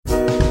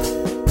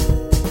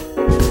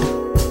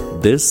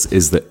This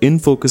is the In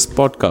Focus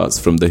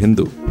podcast from The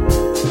Hindu.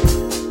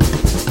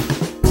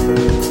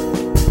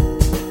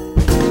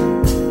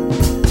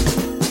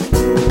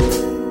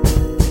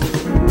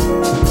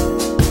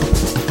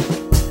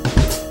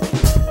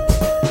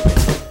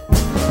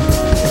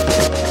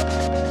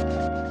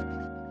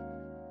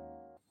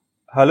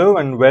 Hello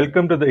and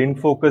welcome to the In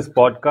Focus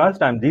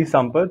podcast. I'm G.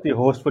 Sampath, the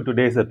host for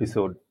today's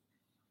episode.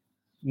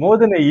 More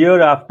than a year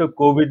after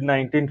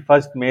Covid-19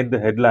 first made the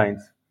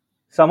headlines,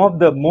 some of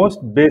the most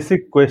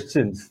basic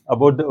questions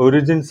about the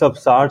origins of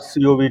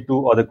SARS-CoV-2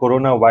 or the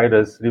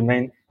coronavirus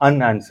remain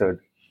unanswered.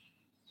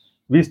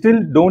 We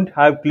still don't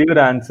have clear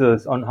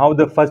answers on how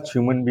the first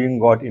human being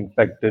got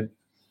infected.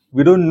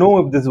 We don't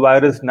know if this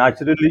virus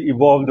naturally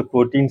evolved the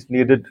proteins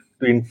needed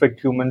to infect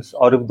humans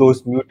or if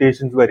those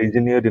mutations were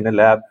engineered in a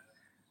lab.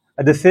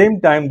 At the same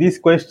time, these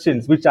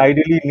questions, which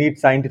ideally need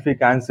scientific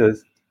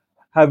answers,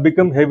 have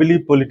become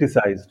heavily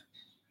politicized.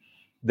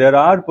 There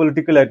are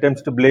political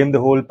attempts to blame the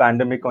whole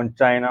pandemic on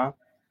China,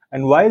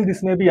 and while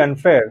this may be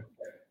unfair,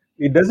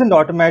 it doesn't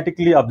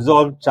automatically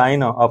absolve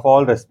China of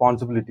all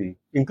responsibility,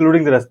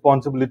 including the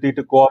responsibility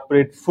to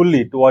cooperate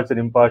fully towards an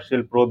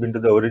impartial probe into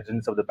the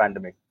origins of the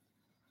pandemic.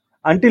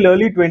 Until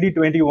early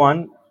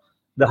 2021,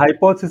 the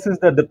hypothesis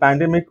that the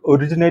pandemic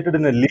originated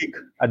in a leak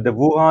at the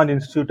Wuhan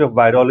Institute of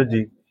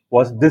Virology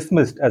was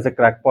dismissed as a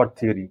crackpot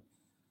theory.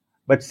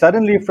 But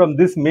suddenly, from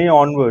this May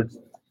onwards,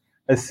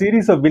 a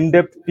series of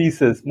in-depth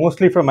pieces,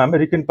 mostly from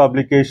American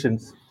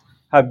publications,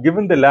 have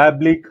given the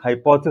lab leak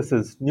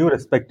hypothesis new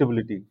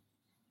respectability.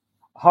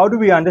 How do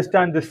we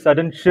understand this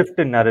sudden shift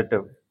in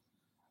narrative?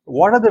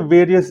 What are the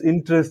various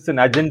interests and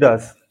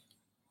agendas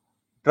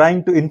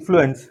trying to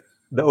influence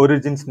the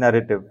origins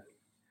narrative?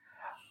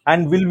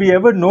 And will we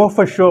ever know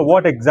for sure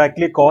what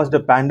exactly caused a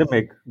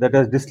pandemic that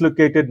has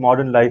dislocated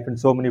modern life in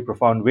so many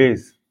profound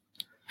ways?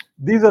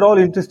 These are all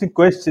interesting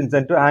questions,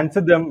 and to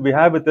answer them, we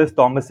have with us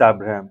Thomas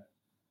Abraham.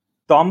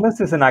 Thomas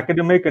is an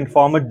academic and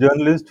former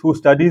journalist who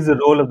studies the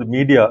role of the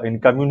media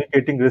in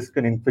communicating risk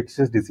and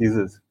infectious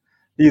diseases.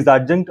 He is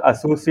adjunct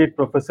associate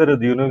professor at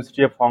the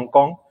University of Hong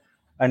Kong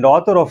and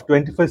author of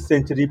 21st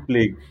Century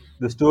Plague,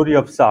 The Story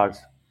of SARS.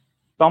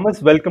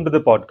 Thomas, welcome to the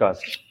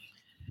podcast.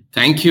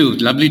 Thank you.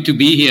 Lovely to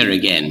be here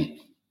again.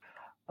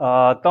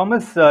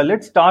 Thomas,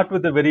 let's start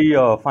with a very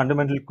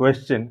fundamental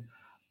question.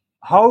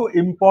 How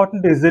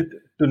important is it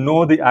to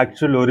know the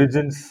actual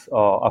origins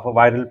of a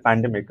viral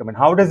pandemic? I mean,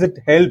 how does it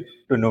help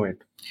to know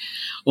it?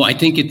 Well, I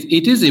think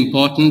it is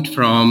important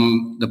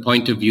from the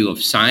point of view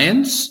of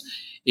science.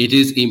 It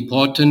is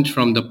important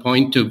from the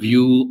point of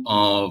view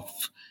of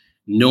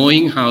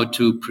knowing how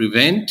to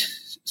prevent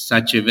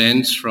such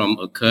events from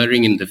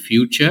occurring in the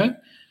future,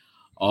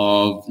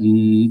 of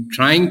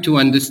trying to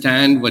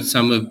understand what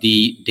some of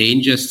the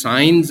danger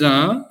signs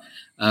are,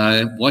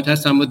 what are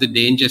some of the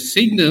danger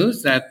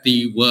signals that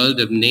the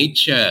world of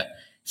nature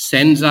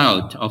sends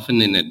out,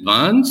 often in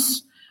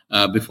advance,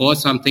 before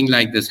something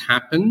like this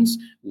happens.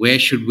 Where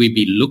should we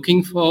be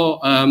looking for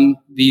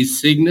these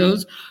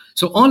signals?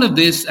 So all of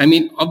this, I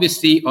mean,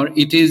 obviously, or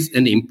it is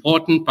an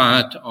important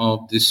part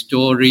of the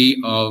story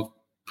of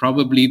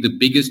probably the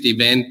biggest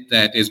event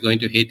that is going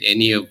to hit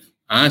any of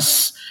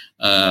us,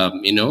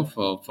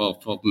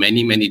 for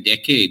many, many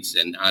decades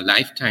and our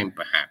lifetime,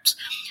 perhaps.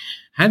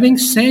 Having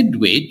said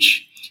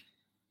which,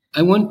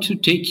 I want to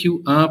take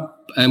you up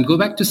and go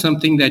back to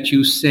something that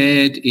you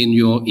said in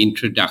your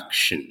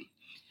introduction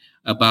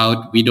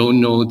about we don't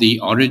know the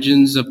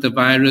origins of the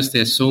virus.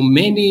 There's so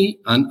many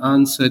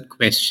unanswered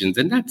questions,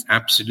 and that's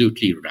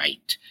absolutely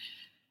right.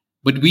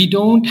 But we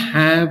don't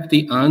have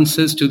the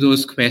answers to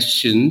those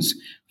questions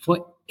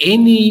for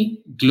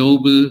any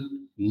global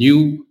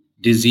new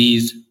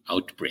disease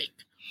outbreak.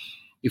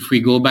 If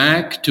we go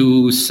back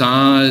to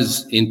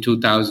SARS in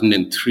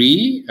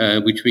 2003,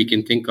 which we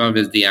can think of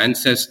as the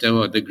ancestor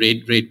or the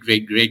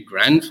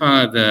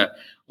great-great-great-great-grandfather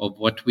of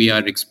what we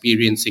are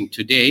experiencing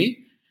today,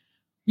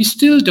 we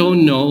still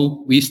don't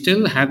know, we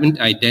still haven't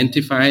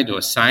identified,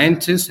 or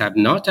scientists have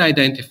not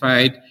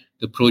identified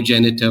the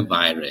progenitor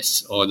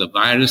virus, or the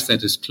virus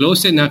that is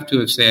close enough to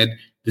have said,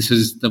 this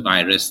is the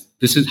virus,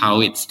 this is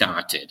how it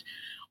started,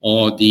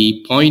 or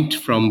the point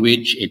from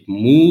which it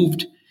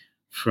moved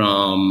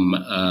from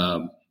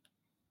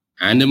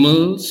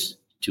animals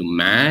to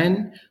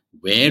man,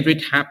 where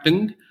it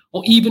happened,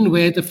 or even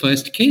where the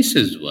first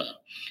cases were.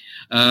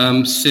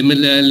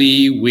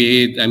 Similarly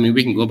we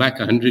can go back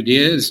 100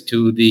 years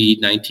to the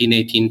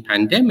 1918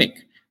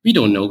 pandemic. We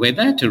don't know where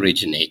that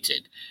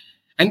originated.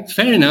 And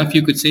fair enough,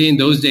 you could say in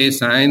those days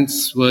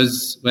science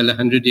was,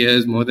 100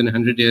 years, more than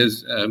 100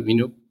 years,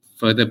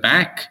 further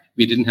back.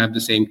 We didn't have the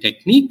same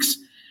techniques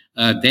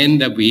then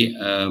that we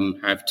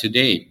have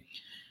today.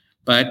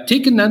 But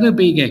take another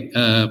big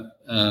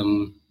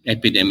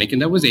epidemic,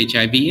 and that was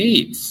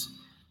HIV/AIDS.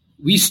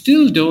 We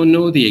still don't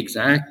know the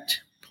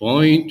exact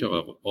point,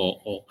 or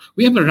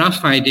we have a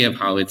rough idea of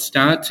how it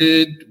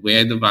started,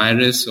 where the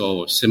virus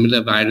or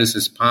similar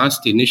viruses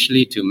passed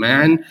initially to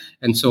man,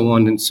 and so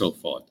on and so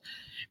forth.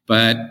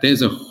 But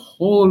there's a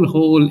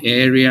whole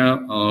area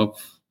of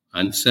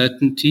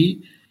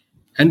uncertainty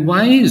And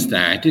why is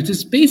that? It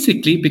is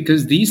basically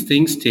because these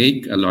things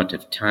take a lot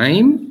of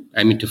time.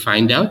 I mean, to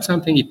find out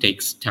something, it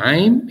takes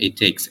time, it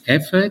takes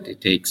effort,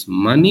 it takes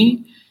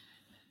money.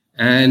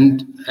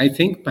 And I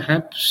think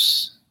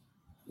perhaps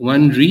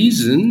one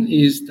reason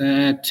is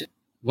that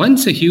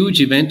once a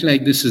huge event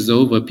like this is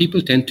over,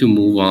 people tend to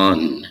move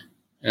on.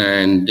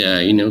 And,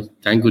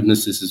 thank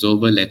goodness this is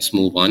over, let's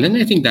move on. And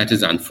I think that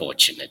is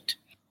unfortunate.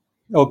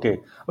 Okay.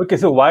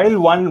 So while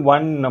one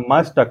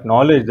must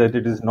acknowledge that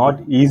it is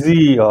not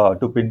easy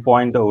to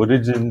pinpoint the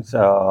origins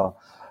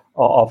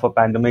of a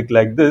pandemic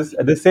like this,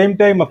 at the same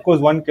time, of course,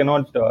 one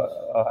cannot,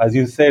 as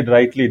you said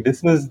rightly,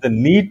 dismiss the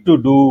need to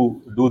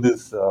do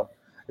this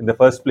in the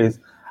first place.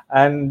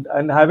 And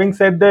having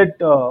said that,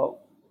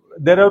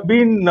 there have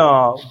been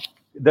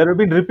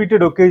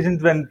repeated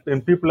occasions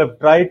when people have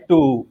tried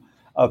to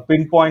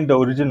pinpoint the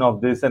origin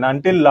of this, and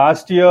until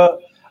last year,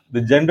 the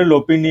general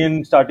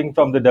opinion, starting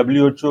from the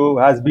WHO,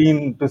 has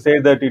been to say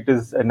that it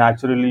is a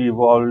naturally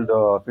evolved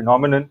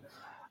phenomenon.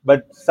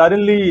 But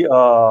suddenly,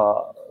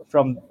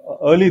 from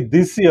early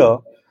this year,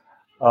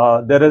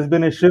 there has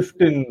been a shift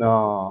in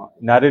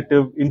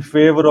narrative in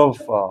favor of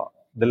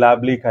the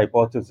lab leak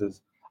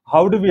hypothesis.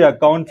 How do we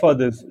account for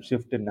this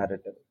shift in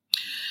narrative?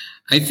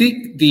 I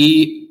think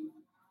the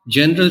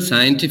general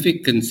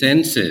scientific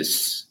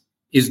consensus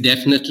is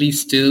definitely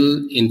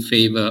still in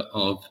favor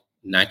of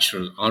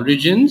natural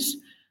origins.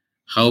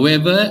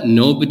 However,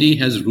 nobody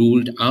has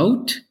ruled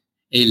out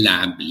a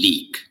lab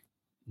leak.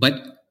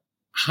 But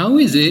how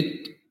is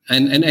it,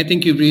 and I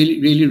think you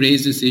really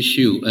raised this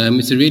issue,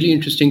 it's a really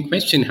interesting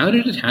question. How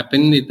did it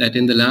happen that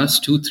in the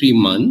last 2-3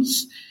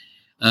 months,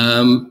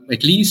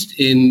 at least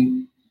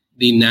in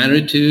the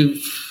narrative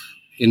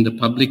in the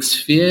public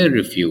sphere,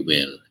 if you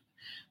will,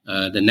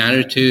 the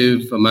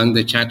narrative among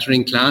the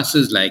chattering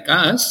classes like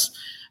us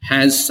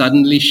has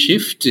suddenly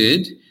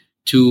shifted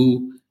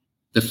to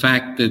the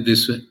fact that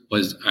this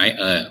was,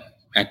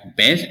 at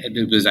best,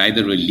 it was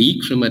either a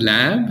leak from a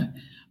lab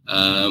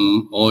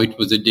or it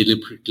was a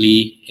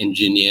deliberately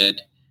engineered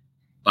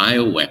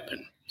bioweapon.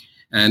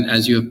 And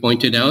as you have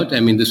pointed out, I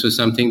mean, this was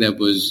something that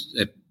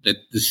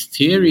this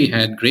theory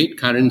had great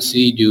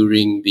currency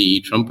during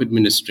the Trump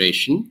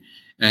administration,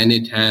 and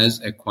it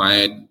has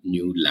acquired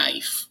new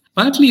life.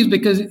 Partly is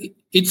because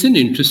it's an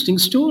interesting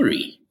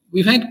story.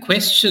 We've had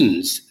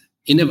questions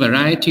in a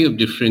variety of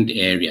different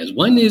areas.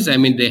 One is, I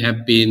mean, there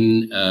have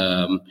been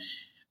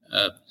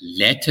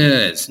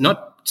letters,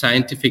 not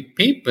scientific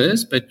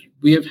papers, but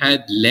we have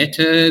had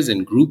letters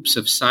and groups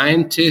of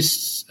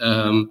scientists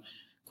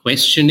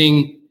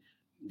questioning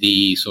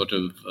the sort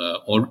of,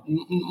 or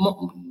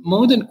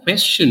more than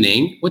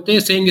questioning, what they're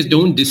saying is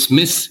don't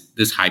dismiss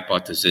this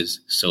hypothesis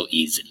so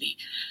easily.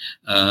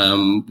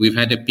 We've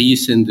had a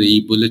piece in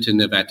the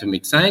Bulletin of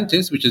Atomic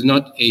Scientists, which is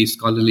not a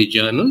scholarly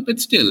journal, but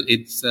still,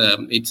 it's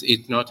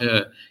not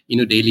a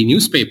daily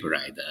newspaper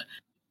either,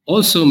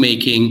 also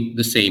making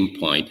the same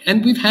point.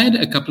 And we've had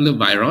a couple of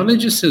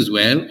virologists as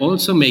well,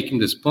 also making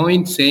this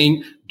point,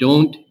 saying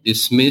don't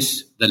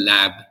dismiss the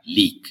lab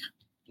leak,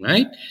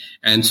 right?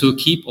 And so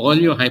keep all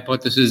your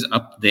hypotheses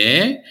up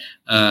there.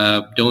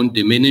 Don't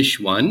diminish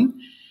one.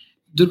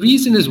 The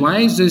reason is, why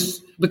is this?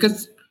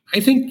 Because I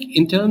think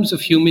in terms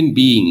of human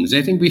beings,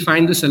 I think we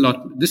find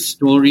this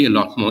story a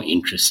lot more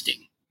interesting,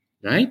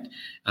 right?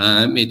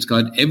 It's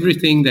got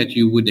everything that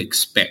you would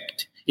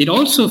expect. It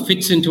also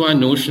fits into our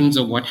notions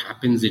of what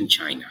happens in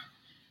China,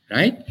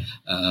 right?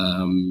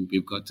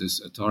 We've got this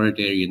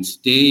authoritarian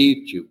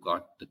state. You've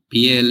got the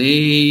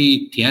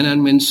PLA,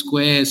 Tiananmen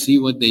Square, see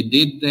what they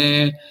did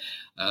there.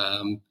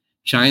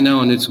 China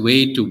on its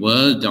way to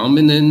world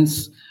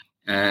dominance.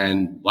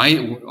 And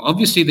why?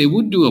 Obviously, they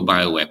would do a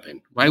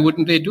bioweapon. Why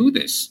wouldn't they do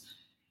this?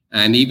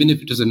 And even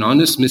if it was an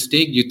honest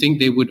mistake, you think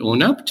they would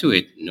own up to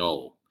it?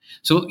 No.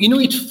 So,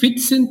 it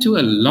fits into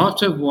a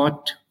lot of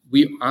what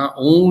our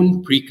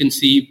own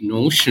preconceived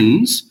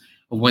notions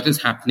of what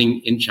is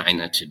happening in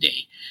China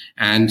today.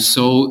 And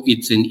so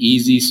it's an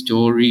easy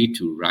story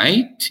to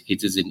write.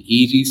 It is an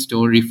easy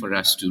story for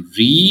us to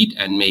read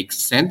and make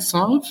sense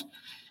of.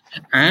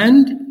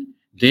 And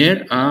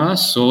there are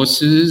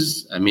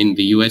sources, I mean,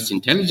 the U.S.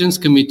 intelligence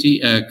community,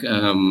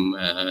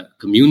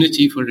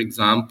 for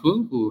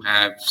example, who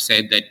have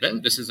said that,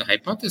 well, this is a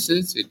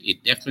hypothesis.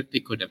 It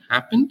definitely could have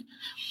happened.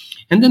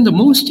 And then the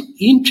most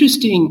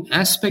interesting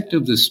aspect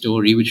of the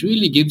story, which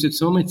really gives it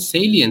so much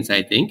salience,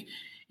 I think,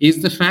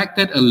 is the fact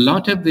that a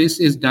lot of this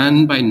is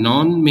done by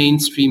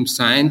non-mainstream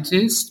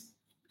scientists,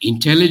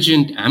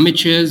 intelligent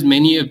amateurs,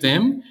 many of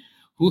them,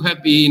 who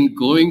have been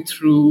going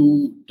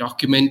through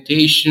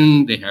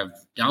documentation. They have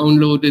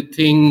downloaded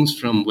things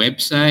from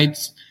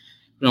websites,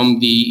 from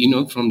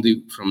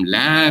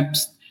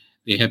labs.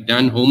 They have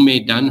done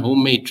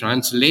homemade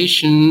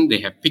translation. They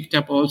have picked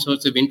up all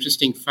sorts of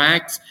interesting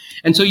facts.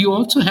 And so you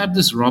also have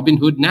this Robin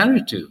Hood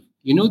narrative,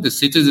 the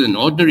citizen,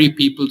 ordinary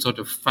people sort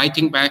of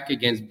fighting back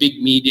against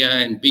big media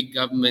and big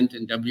government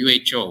and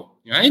WHO,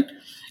 right?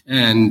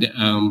 And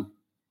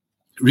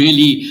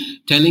really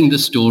telling the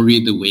story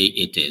the way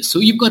it is. So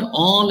you've got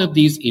all of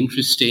these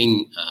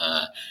interesting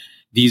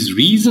these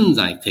reasons,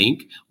 I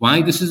think,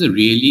 why this is a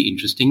really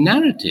interesting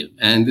narrative.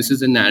 And this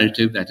is a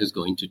narrative that is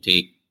going to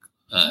take,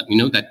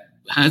 that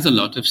has a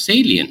lot of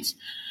salience.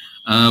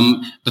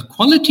 The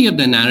quality of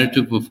the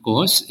narrative, of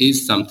course,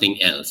 is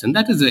something else. And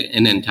that is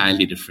an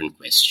entirely different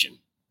question.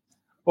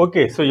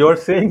 Okay, so you're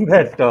saying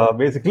that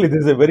basically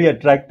this is a very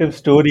attractive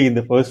story in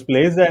the first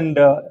place, and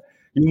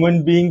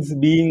human beings,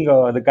 being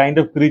the kind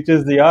of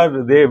creatures they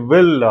are, they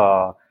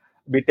will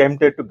be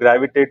tempted to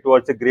gravitate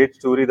towards a great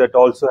story that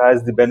also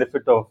has the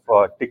benefit of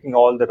ticking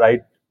all the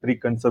right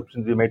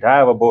preconceptions we might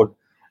have about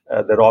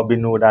the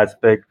Robin Hood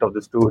aspect of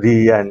the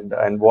story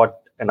and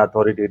what an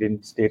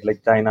authoritarian state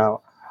like China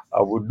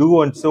would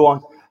do, and so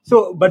on.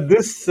 So, but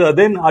this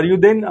then, are you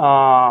then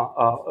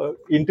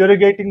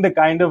interrogating the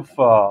kind of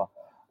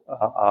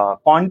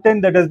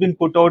content that has been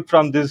put out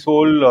from this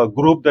whole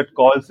group that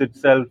calls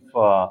itself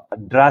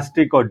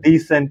drastic or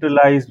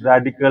decentralized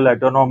radical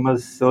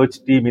autonomous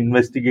search team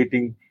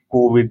investigating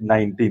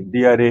COVID-19,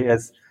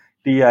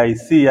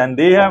 DRASTIC, and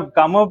they have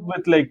come up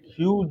with like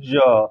huge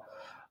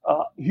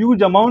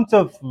amounts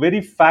of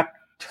very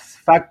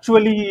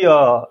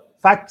factually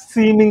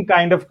fact-seeming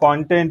kind of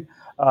content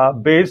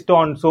based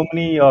on so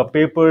many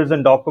papers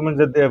and documents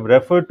that they have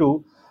referred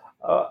to.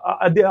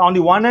 On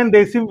the one hand,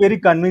 they seem very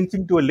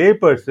convincing to a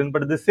layperson,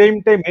 but at the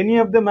same time, many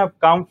of them have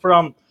come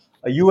from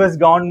U.S.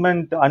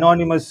 government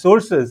anonymous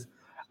sources,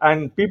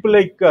 and people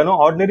like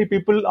ordinary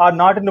people are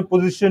not in a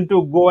position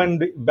to go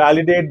and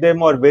validate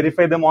them or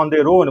verify them on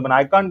their own. I mean,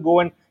 I can't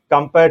go and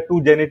compare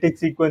two genetic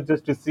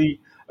sequences to see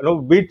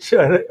which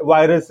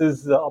virus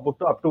is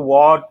up to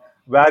what,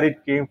 where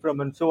it came from,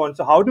 and so on.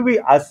 So, how do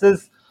we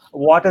assess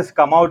what has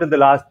come out in the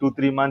last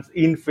 2-3 months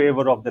in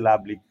favor of the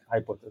lab leak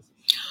hypothesis?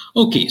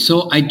 Okay,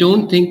 so I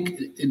don't think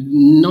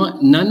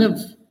none of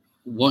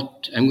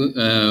what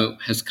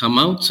has come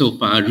out so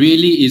far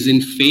really is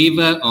in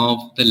favor of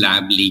the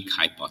lab leak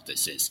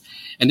hypothesis.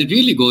 And it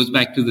really goes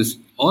back to this,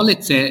 all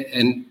it said,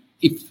 and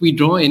if we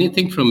draw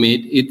anything from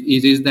it,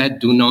 it is that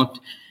do not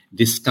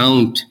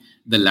discount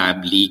the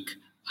lab leak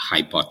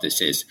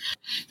hypothesis.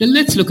 Then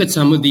let's look at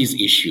some of these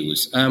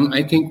issues.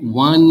 I think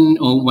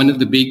one of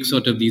the big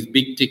sort of these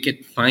big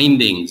ticket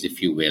findings, if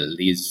you will,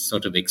 these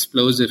sort of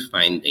explosive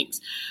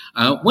findings.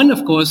 One,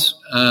 of course,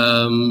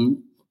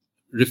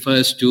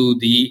 refers to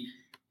the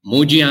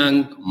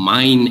Mojiang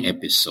mine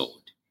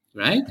episode,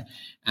 right?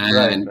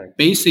 And right.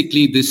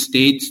 Basically this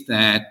states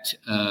that,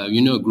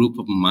 a group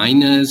of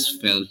miners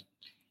fell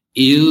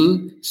ill,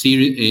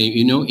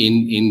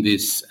 in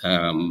this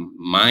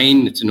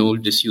mine. It's an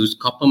old disused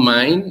copper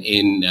mine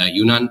in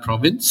Yunnan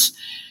province.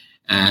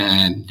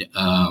 And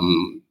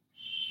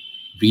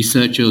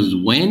researchers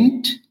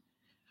went,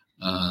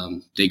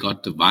 they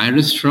got the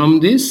virus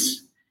from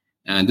this.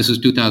 And this was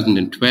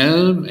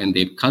 2012, and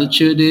they've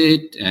cultured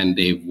it, and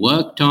they've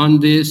worked on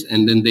this,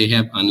 and then they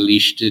have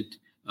unleashed it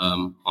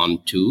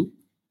onto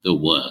the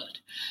world.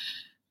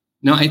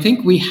 Now, I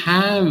think we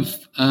have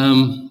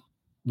Wuhan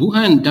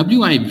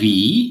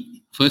WIV,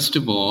 first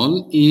of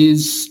all,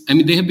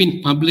 they have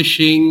been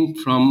publishing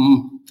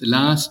from the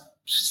last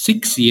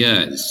 6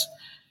 years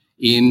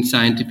in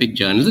scientific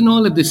journals, and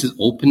all of this is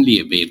openly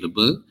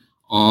available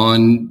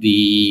on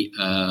the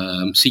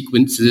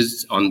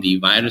sequences, on the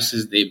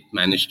viruses they've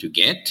managed to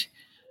get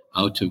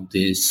out of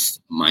this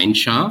mine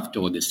shaft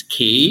or this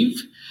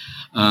cave.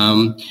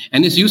 And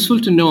it's useful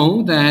to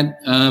know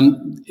that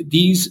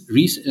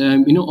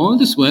all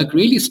this work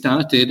really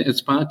started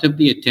as part of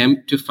the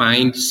attempt to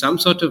find some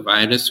sort of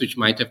virus which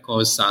might have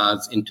caused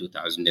SARS in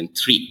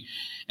 2003.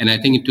 And I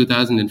think in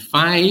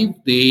 2005,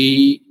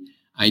 they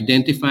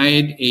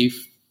identified a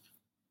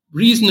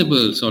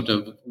reasonable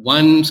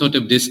one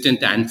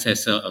distant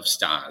ancestor of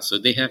SARS. So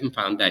they haven't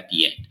found that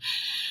yet.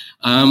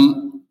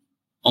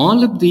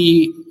 All of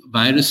the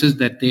viruses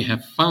that they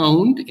have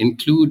found,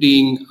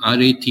 including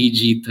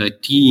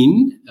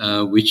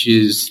RATG13, which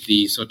is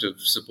the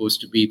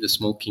supposed to be the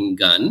smoking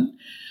gun,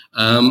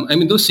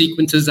 those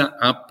sequences are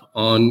up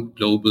on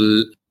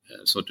global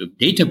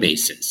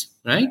databases,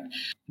 right?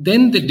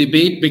 Then the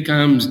debate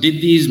becomes,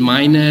 did these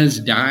miners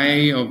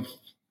die of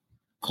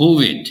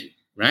COVID?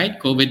 Right?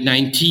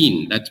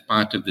 COVID-19, that's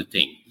part of the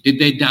thing. Did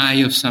they die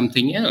of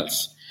something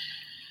else?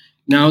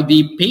 Now,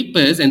 the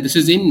papers, and this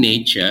is in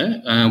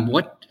Nature,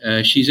 what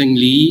Shizheng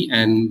Li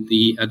and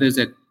the others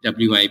at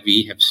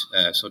WIV have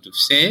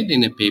said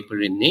in a paper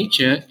in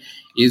Nature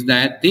is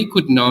that they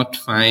could not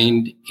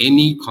find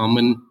any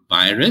common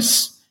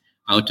virus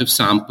out of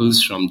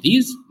samples from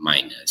these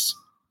miners,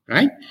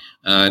 right?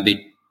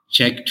 They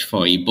checked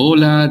for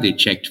Ebola, they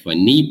checked for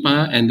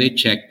Nipah, and they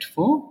checked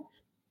for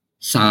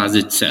SARS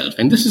itself.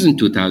 And this is in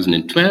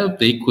 2012.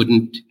 They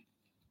couldn't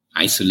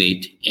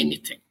isolate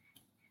anything.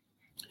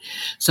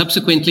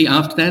 Subsequently,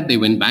 after that, they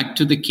went back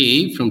to the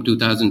cave from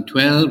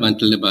 2012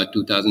 until about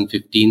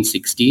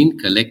 2015-16,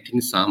 collecting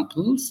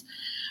samples.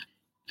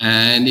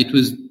 And it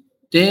was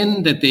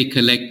then that they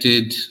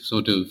collected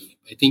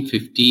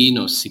 15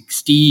 or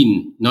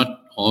 16, not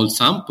all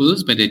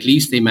samples, but at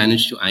least they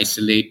managed to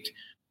isolate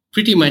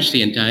pretty much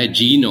the entire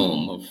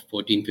genome of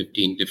 14,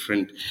 15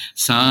 different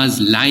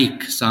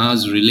SARS-like,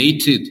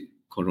 SARS-related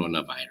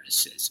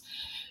coronaviruses.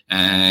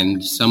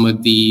 And some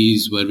of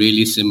these were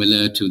really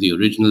similar to the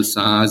original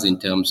SARS in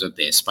terms of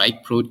their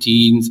spike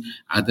proteins.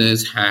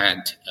 Others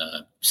had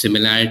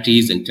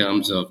similarities in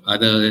terms of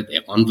their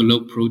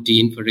envelope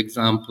protein, for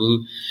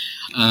example.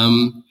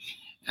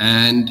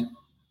 And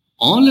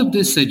all of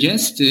this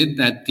suggested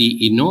that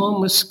the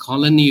enormous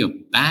colony of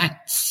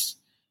bats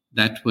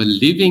that were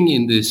living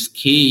in this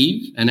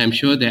cave, and I'm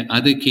sure there are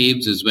other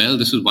caves as well,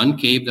 this was one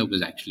cave that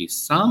was actually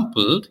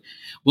sampled,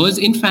 was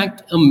in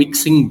fact a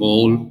mixing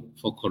bowl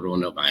for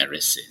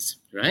coronaviruses,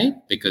 right?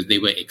 Because they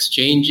were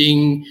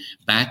exchanging.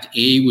 Bat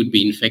A would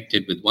be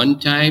infected with one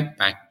type,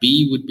 bat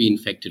B would be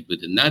infected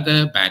with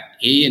another, bat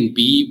A and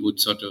B would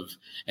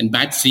and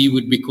bat C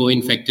would be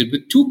co-infected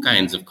with two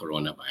kinds of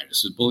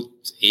coronaviruses, both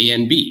A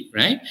and B,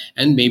 right?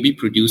 And maybe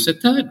produce a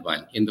third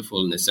one in the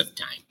fullness of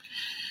time.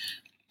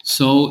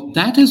 So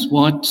that is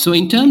so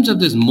in terms of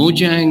this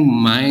Mojang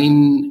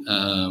mine,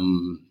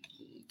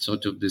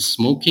 this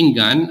smoking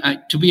gun,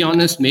 to be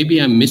honest, maybe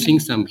I'm missing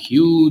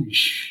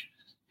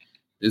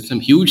there's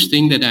some huge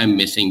thing that I'm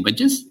missing, but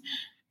just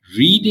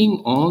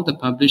reading all the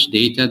published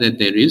data that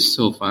there is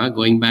so far,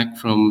 going back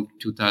from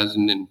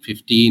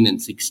 2015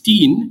 and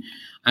 16,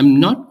 I'm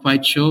not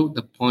quite sure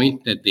the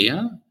point that they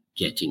are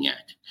getting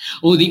at.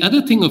 Oh, the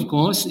other thing, of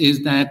course,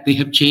 is that they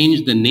have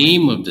changed the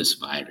name of this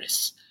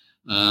virus.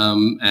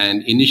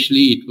 And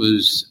initially it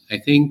was, I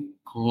think,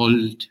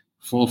 called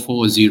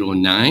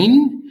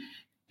 4409.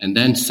 And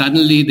then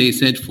suddenly they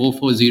said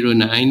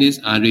 4409 is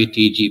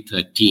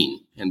RATG13,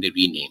 and they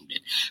renamed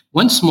it.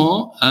 Once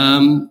more,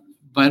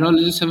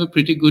 virologists have a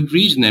pretty good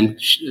reason. And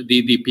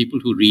the people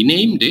who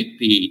renamed it,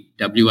 the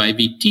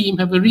WIV team,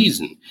 have a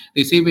reason.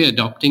 They say we're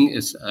adopting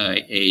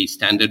a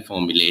standard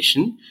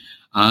formulation.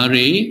 RA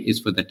is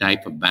for the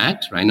type of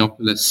bat,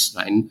 Rhinopolis,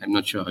 I'm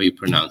not sure how you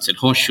pronounce it,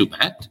 horseshoe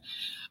bat.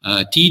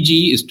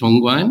 TG is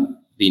Tongguan,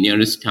 the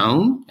nearest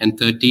town, and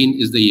 13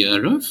 is the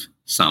year of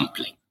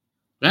sampling,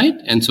 right?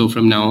 And so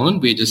from now on,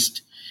 we're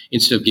just,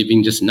 instead of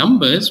giving just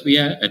numbers, we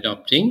are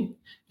adopting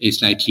a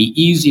slightly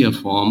easier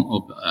form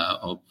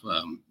of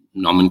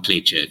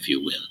nomenclature, if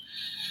you will.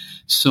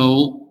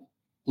 So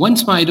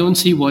once more, I don't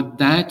see what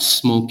that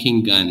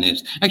smoking gun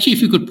is. Actually,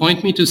 if you could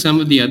point me to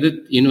some of the other,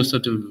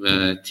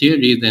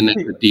 theory, then I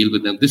could deal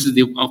with them. This is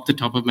off the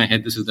top of my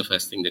head, this is the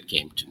first thing that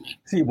came to me.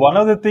 See, one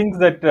of the things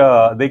that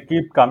they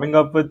keep coming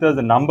up with is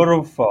a number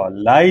of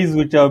lies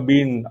which have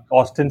been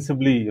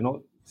ostensibly,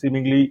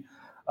 seemingly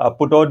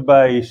put out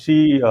by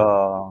Xi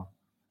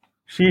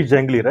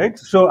Zhengli, right?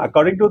 So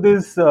according to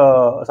this,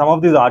 some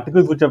of these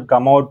articles which have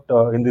come out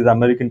in these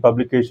American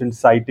publications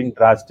citing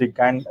drastic,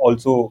 and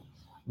also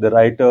the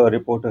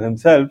reporter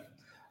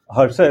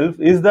herself,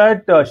 is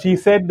that she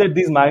said that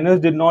these miners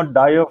did not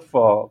die of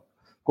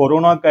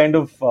corona kind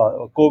of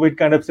COVID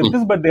kind of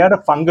symptoms, but they had a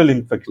fungal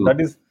infection.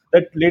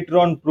 That later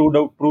on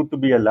proved to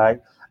be a lie.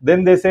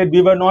 Then they said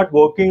we were not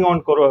working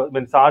on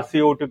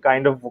SARS-CoV-2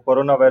 kind of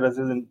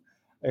coronaviruses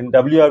in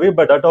WIV,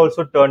 but that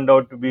also turned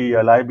out to be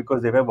a lie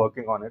because they were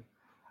working on it.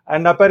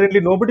 And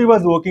apparently nobody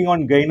was working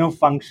on gain of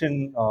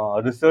function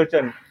research,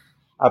 and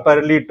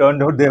apparently it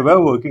turned out they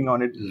were working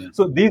on it. Yeah.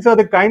 So these are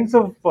the kinds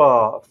of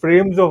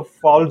frames of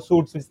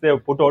falsehoods which they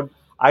have put out.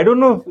 I don't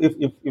know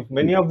if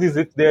many of these,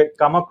 if they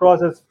come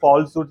across as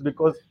falsehoods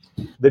because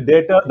the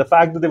data, the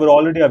fact that they were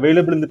already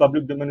available in the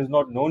public domain is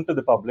not known to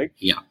the public.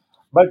 Yeah.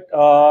 But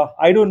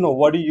I don't know.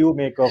 What do you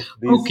make of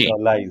these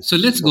lies? So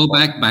let's go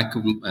back.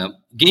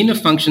 Gain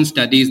of function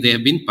studies, they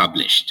have been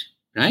published,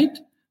 right?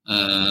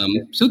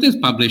 So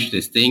they've published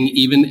this thing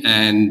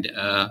and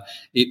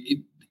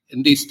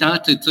they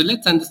started. So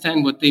let's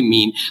understand what they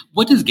mean.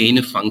 What is gain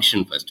of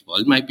function, first of all?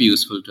 It might be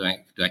useful to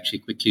actually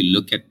quickly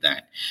look at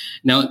that.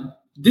 Now,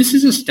 this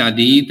is a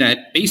study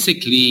that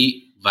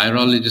basically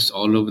virologists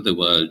all over the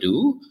world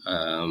do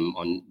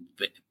on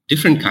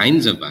different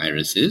kinds of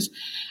viruses.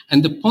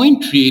 And the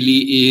point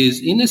really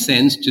is, in a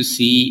sense, to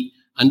see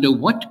under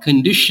what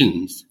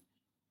conditions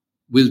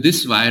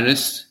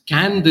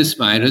can this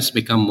virus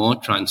become more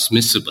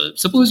transmissible?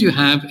 Suppose you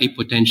have a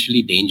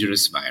potentially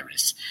dangerous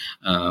virus.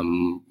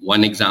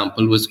 One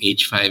example was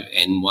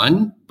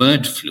H5N1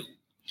 bird flu.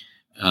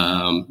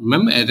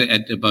 Remember,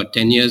 at about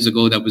 10 years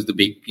ago, that was the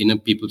big,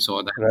 people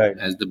saw that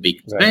as the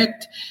big threat.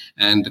 Right.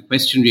 And the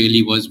question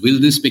really was, will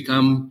this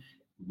become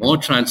more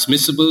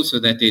transmissible so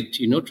that it,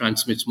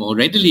 transmits more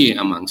readily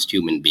amongst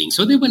human beings?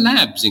 So there were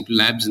labs in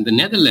the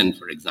Netherlands,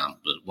 for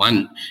example,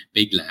 one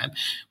big lab,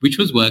 which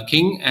was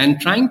working and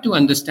trying to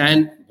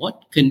understand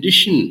what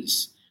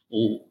conditions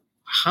or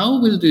how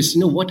will this,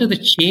 what are the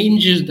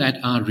changes that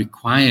are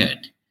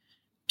required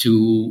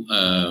to,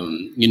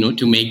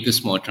 to make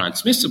this more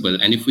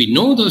transmissible. And if we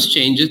know those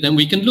changes, then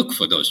we can look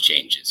for those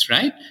changes,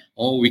 right?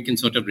 Or we can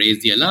sort of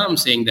raise the alarm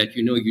saying that,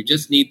 you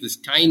just need this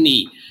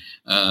tiny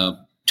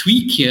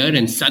tweak here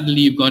and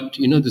suddenly you've got,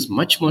 this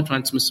much more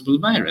transmissible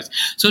virus.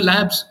 So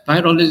labs,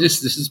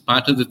 virologists, this is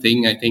part of the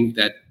thing I think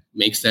that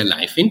makes their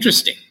life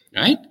interesting,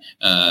 right?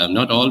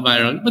 Not all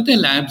viral, but there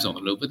are labs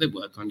all over that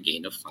work on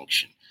gain of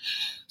function.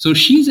 So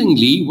Xi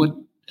Zhengli, what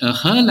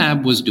her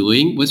lab was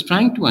doing was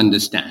trying to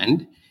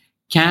understand,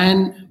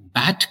 can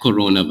bat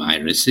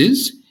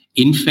coronaviruses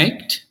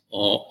infect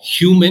or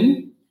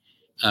human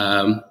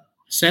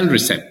cell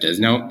receptors.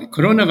 Now,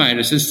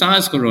 coronaviruses,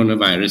 SARS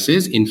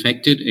coronaviruses,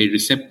 infected a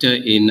receptor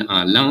in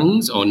our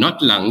lungs, or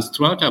not lungs,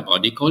 throughout our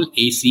body, called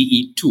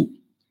ACE2,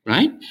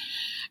 right?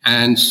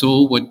 And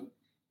so what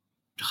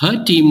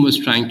her team was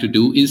trying to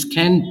do is,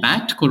 can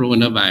bat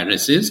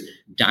coronaviruses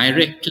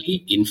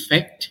directly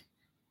infect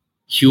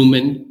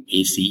human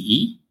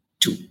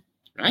ACE2,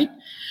 right?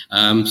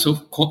 In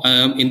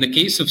the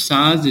case of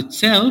SARS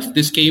itself,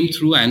 this came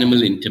through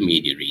animal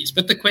intermediaries.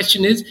 But the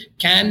question is,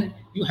 can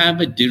you have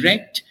a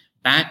direct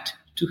bat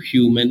to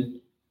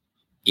human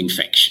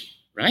infection,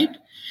 right?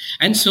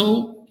 And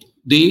so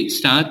they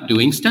start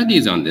doing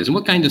studies on this. And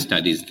what kind of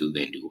studies do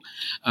they do?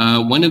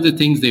 One of the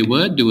things they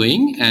were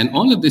doing, and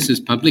all of this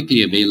is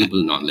publicly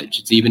available knowledge,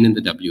 it's even in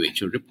the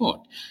WHO report.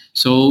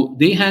 So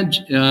they had,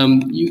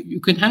 you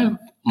can have,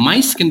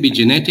 mice can be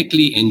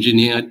genetically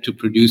engineered to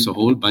produce a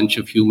whole bunch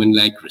of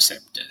human-like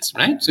receptors,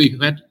 right? So you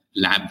had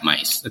lab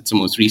mice. That's the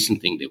most recent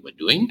thing they were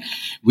doing.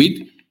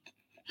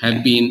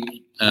 Have been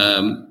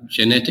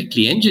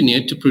genetically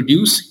engineered to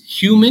produce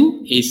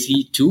human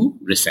ACE2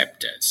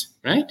 receptors,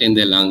 right, in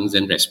their lungs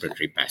and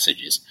respiratory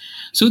passages.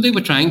 So they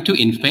were trying to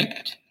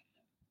infect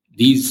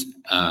these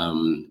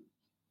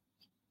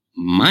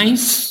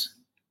mice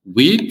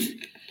with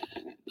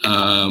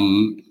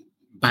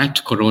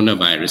bat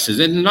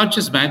coronaviruses. And not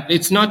just bat,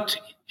 it's not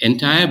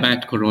entire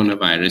bat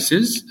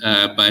coronaviruses,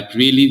 but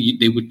really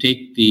they would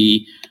take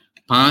the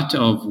part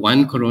of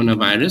one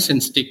coronavirus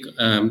and stick,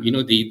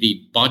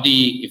 the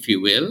body, if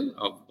you will,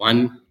 of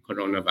one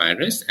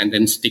coronavirus, and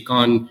then stick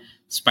on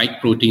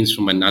spike proteins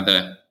from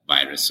another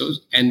virus. So,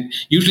 and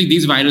usually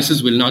these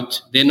viruses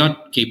they're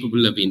not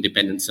capable of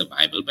independent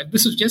survival, but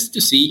this is just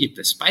to see if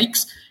the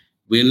spikes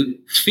will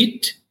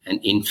fit and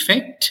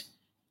infect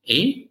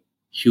a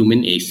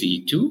human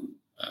ACE2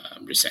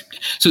 receptor.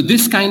 So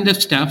this kind of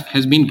stuff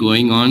has been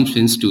going on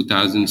since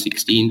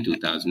 2016,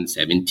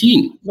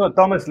 2017. No,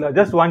 Thomas,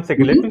 just 1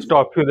 second. Let me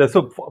stop you there.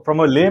 So from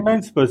a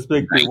layman's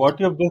perspective, right, what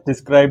you have just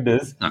described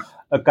is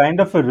a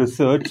kind of a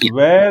research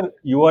where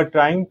you are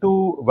trying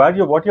to, what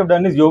you have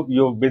done is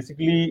you've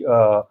basically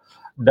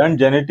done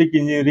genetic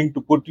engineering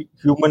to put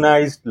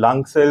humanized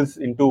lung cells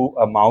into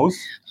a mouse.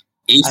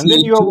 ACE2 and then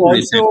you have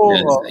also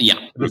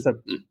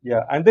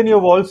and then you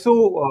have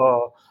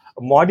also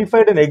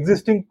modified an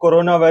existing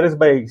coronavirus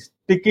by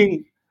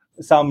sticking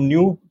some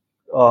new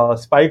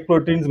spike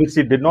proteins which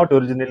it did not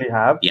originally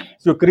have. Yeah.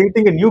 So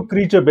creating a new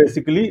creature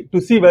basically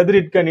to see whether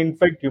it can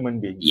infect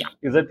human beings. Yeah.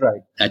 Is that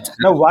right? That's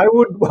now, why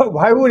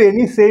would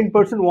any sane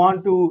person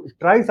want to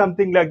try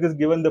something like this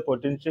given the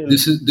potential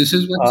this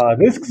is what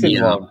risks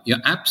involved? You're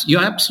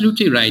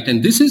absolutely right.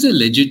 And this is a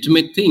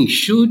legitimate thing.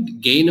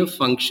 Should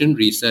gain-of-function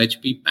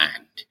research be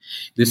banned?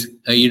 This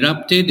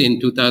erupted in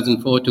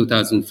 2004,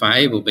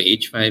 2005 over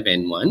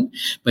H5N1,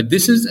 but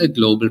this is a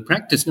global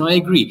practice. Now, I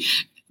agree.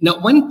 Now,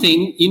 one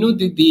thing,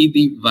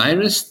 the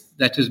virus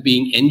that is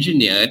being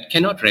engineered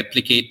cannot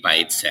replicate by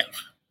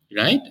itself,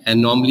 right?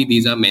 And normally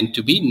these are meant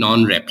to be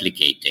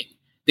non-replicating.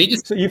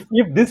 So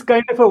if this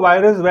kind of a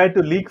virus were to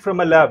leak from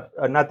a lab,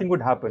 nothing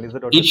would happen. Is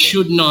that what it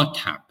should not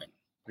happen,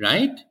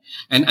 right?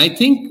 And I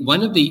think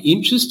one of the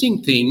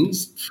interesting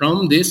things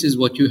from this is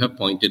what you have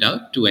pointed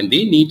out too, and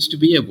there needs to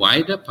be a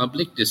wider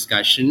public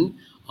discussion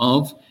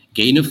of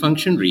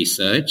gain-of-function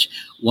research.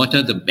 What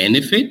are the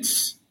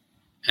benefits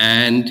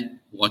and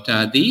what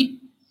are the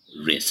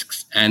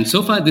risks? And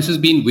so far, this has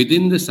been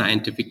within the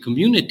scientific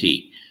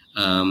community.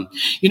 Some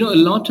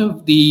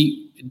of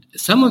the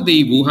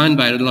Wuhan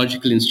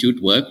Virological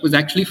Institute work was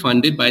actually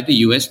funded by the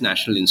US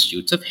National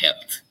Institutes of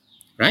Health,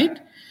 right?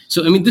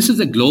 So, this is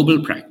a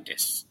global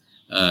practice.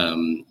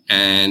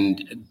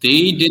 And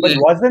they did. But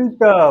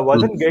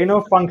wasn't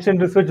gain-of-function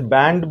research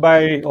banned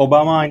by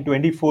Obama in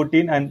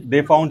 2014, and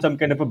they found some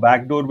kind of a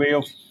backdoor way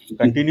of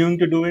continuing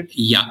to do it?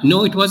 Yeah,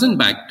 no, it wasn't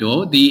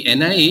backdoor. The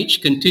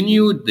NIH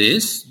continued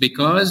this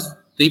because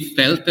they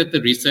felt that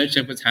the research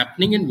that was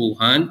happening in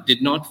Wuhan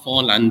did not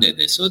fall under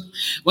this. So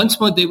once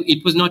more,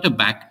 it was not a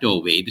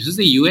backdoor way. This is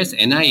the US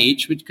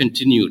NIH which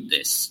continued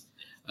this.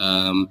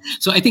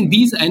 So I think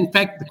in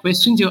fact, the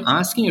questions you're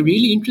asking are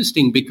really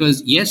interesting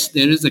because, yes,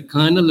 there is a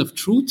kernel of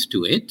truth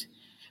to it,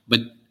 but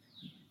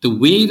the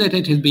way that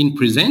it has been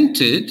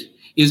presented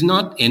is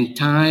not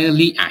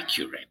entirely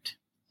accurate,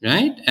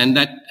 right?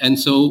 And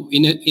so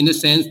in a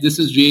sense, this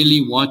is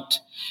really what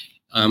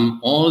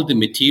all the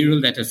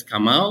material that has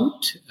come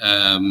out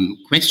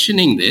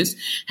questioning this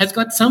has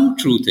got some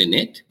truth in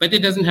it, but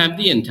it doesn't have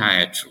the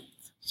entire truth.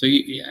 So,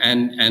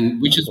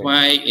 which is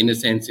why, in a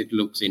sense, it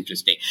looks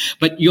interesting.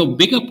 But your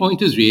bigger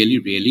point is really,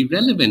 really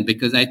relevant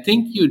because I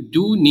think you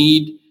do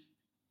need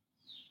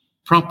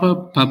proper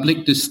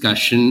public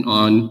discussion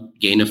on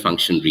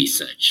gain-of-function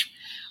research.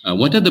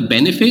 What are the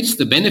benefits?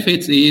 The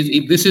benefits is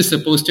if this is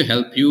supposed to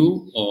help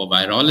you or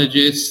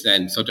virologists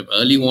and sort of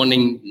early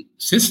warning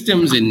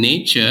systems in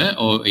nature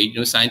or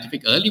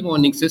scientific early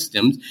warning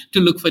systems to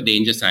look for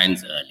danger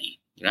signs early.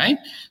 right?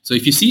 So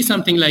if you see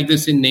something like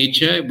this in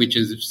nature, which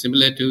is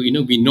similar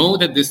to, we know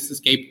that this is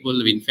capable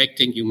of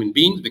infecting human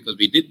beings because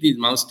we did these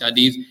mouse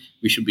studies,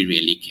 we should be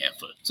really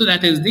careful. So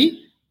that is the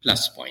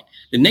plus point.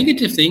 The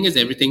negative thing is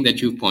everything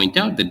that you point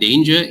out, the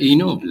danger,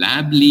 of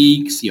lab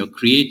leaks, you're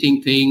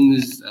creating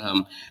things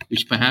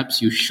which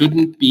perhaps you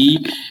shouldn't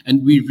be.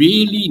 And we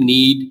really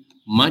need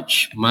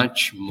much,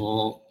 much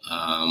more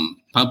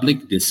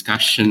public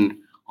discussion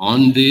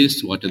on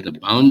this. What are the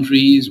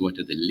boundaries? What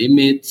are the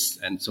limits?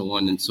 And so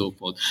on and so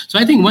forth. So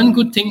I think one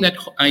good thing that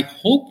I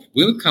hope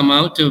will come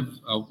out of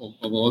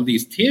all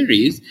these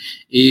theories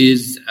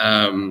is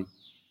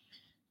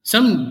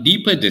some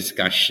deeper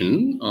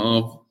discussion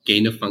of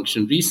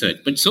gain-of-function research.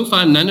 But so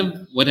far, none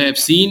of what I have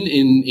seen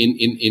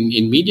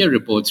in media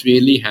reports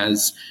really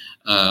has,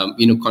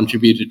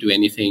 contributed to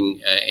anything,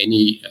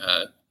 any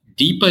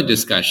deeper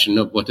discussion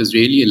of what is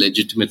really a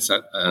legitimate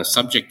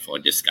subject for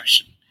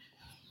discussion.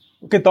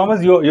 Okay,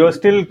 Thomas, you're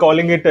still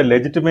calling it a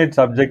legitimate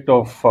subject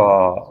of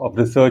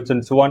research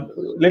and so on.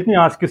 Let me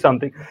ask you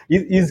something.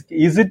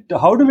 Is it?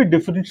 How do we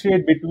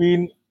differentiate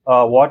between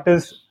what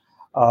is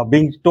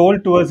being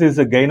told to us is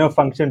a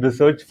gain-of-function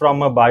research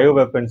from a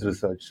bioweapons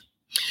research?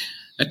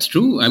 That's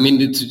true. I mean,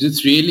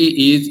 it's really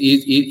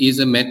is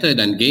a method,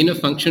 and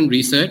gain-of-function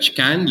research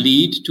can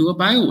lead to a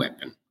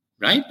bioweapon,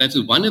 right? That's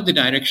one of the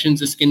directions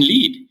this can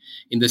lead.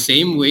 In the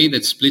same way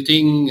that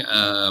splitting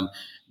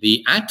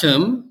the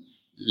atom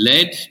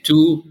led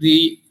to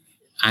the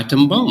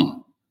atom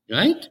bomb,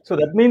 right? So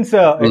that means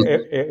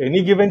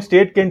any given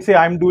state can say,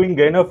 I'm doing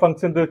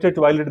gain-of-function research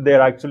while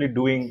they're actually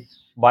doing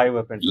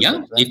bioweapons research. Yeah,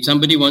 right? If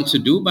somebody wants to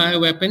do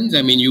bioweapons,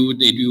 I mean, you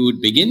would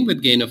begin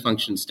with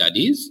gain-of-function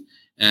studies.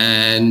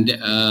 And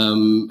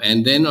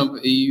then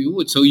you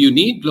would, so you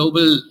need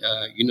global,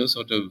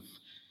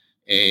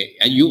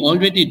 you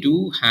already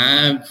do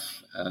have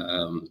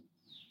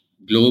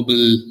global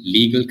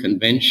legal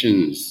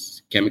conventions,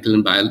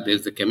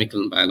 there's the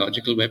Chemical and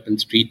Biological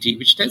Weapons Treaty,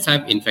 which does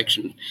have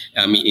inspection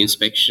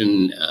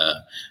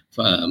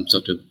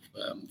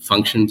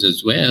functions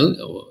as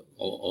well,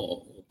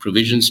 or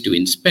provisions to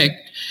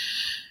inspect,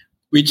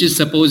 which is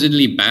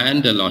supposedly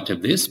banned a lot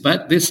of this,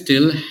 but this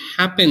still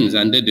happens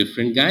under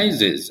different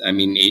guises. I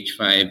mean,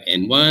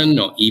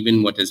 H5N1 or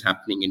even what is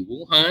happening in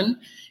Wuhan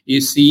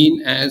is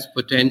seen as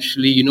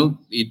potentially,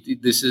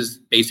 this is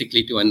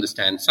basically to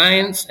understand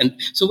science. And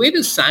so where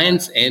does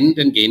science end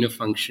and gain of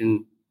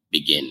function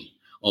begin?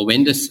 Or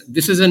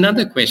this is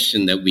another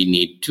question that we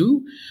need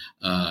to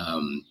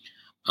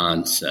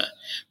answer.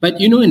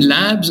 But, in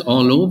labs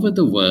all over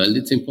the world,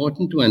 it's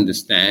important to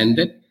understand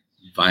that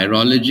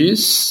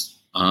virologists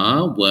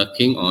are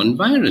working on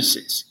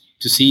viruses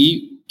to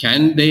see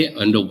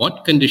under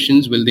what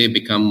conditions will they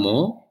become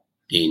more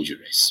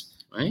dangerous,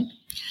 right?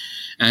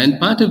 And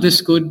part of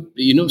this could,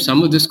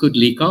 some of this could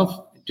leak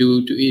off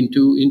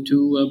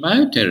into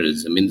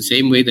bioterrorism in the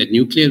same way that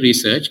nuclear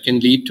research can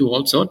lead to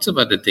all sorts of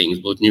other things,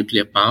 both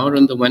nuclear power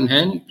on the one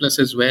hand, plus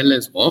as well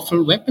as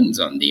awful weapons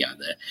on the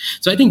other.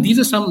 So I think these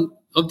are some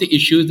of the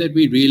issues that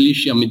we really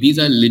these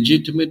are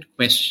legitimate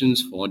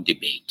questions for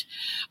debate.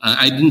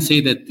 I didn't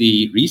say that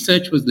the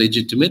research was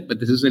legitimate, but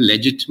this is a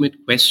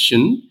legitimate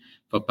question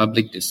for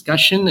public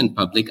discussion and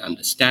public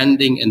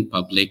understanding and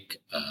public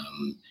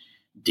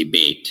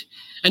debate.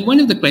 And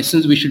one of the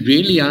questions we should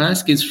really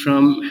ask is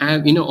from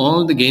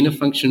all the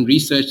gain-of-function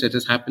research that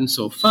has happened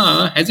so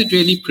far, has it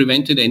really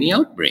prevented any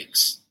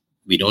outbreaks?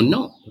 We don't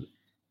know.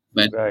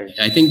 But right.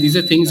 I think these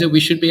are things that we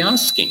should be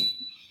asking.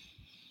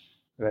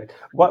 Right.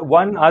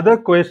 One other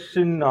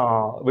question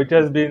which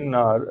has been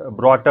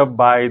brought up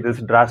by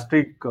this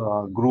drastic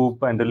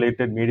group and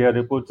related media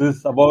reports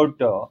is about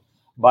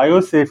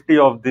biosafety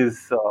of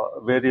these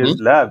various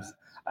labs.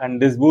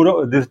 And this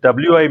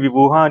WIV,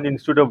 Wuhan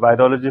Institute of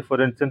Virology,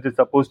 for instance, is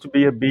supposed to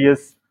be a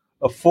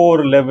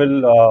BS4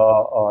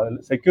 level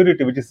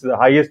security, which is the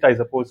highest, I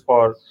suppose,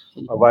 for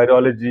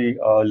virology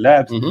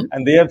labs.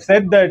 And they have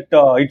said that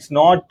it's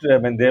not,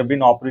 they have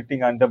been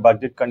operating under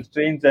budget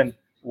constraints, and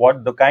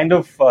what the kind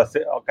of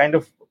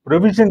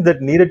provisions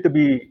that needed to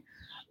be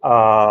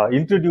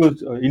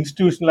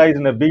institutionalized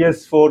in a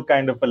BS4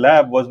 kind of a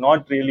lab was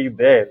not really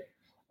there.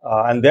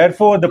 And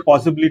therefore, the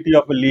possibility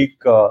of a leak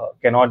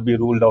cannot be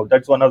ruled out.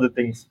 That's one of the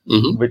things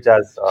which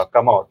has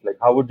come out. Like,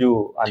 how would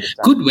you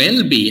understand? Could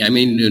well be. I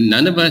mean,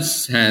 none of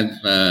us have,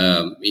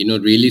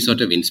 really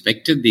sort of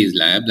inspected these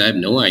labs. I have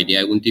no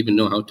idea. I wouldn't even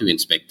know how to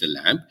inspect a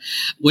lab.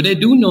 What I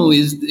do know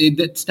is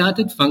that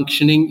started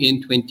functioning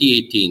in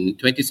 2018,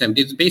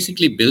 2017. It's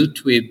basically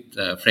built with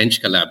French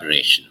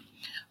collaboration.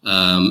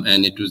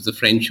 And it was the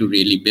French who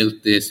really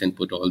built this and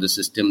put all the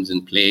systems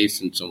in place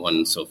and so on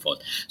and so forth.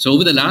 So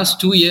over the last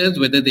 2 years,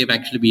 whether they've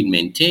actually been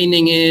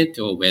maintaining it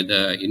or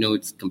whether,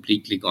 it's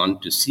completely gone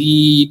to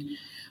seed,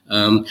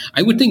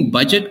 I would think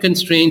budget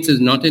constraints is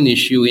not an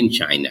issue in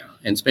China,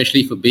 and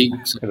especially for big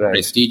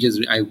prestigious,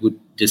 I would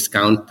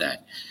discount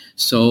that.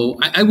 So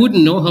I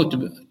wouldn't know how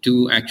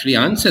to actually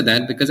answer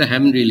that because I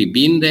haven't really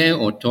been there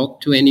or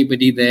talked to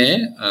anybody there.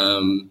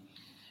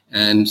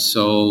 And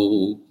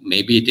so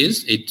maybe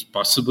it's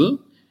possible,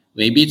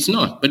 Maybe it's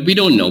not, but we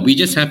don't know. We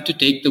just have to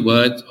take the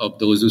words of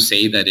those who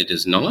say that it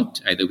is not.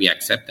 Either we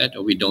accept that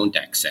or we don't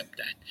accept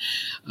that.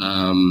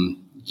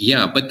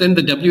 But then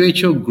the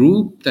WHO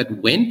group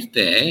that went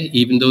there,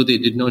 even though they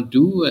did not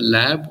do a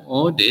lab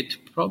audit,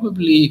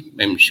 probably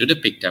should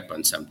have picked up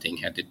on something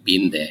had it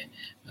been there.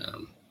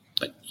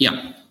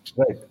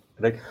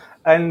 Right.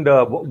 And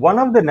one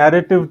of the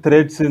narrative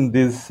threads in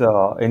this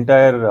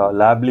entire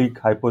lab leak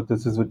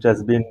hypothesis, which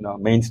has been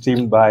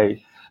mainstreamed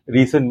by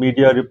recent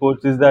media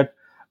reports, is that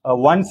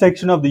one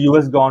section of the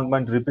US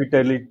government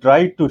repeatedly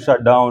tried to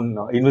shut down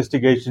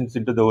investigations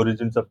into the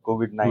origins of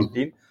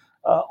COVID-19,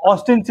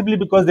 ostensibly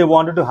because they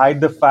wanted to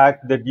hide the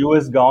fact that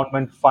US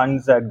government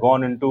funds had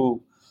gone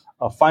into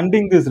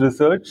funding this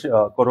research,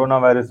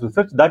 coronavirus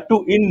research, that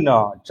too in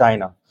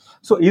China.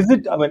 So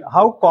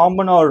how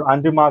common or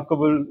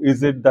unremarkable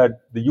is it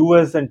that the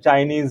US and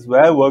Chinese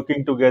were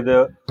working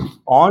together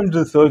on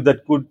research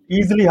that could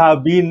easily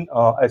have been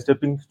a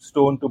stepping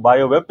stone to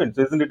bioweapons?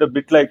 Isn't it a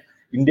bit like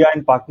India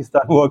and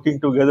Pakistan working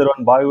together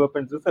on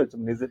bioweapons research?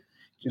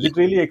 Is it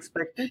really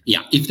expected?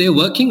 Yeah, if they're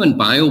working on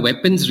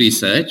bioweapons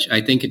research,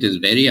 I think it is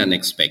very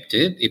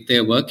unexpected. If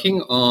they're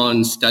working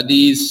on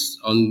studies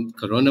on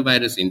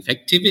coronavirus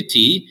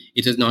infectivity,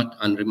 it is not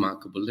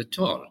unremarkable at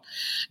all.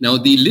 Now,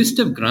 the list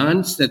of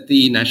grants that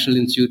the National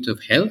Institute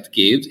of Health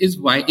gives is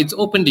why it's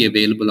openly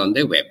available on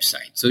their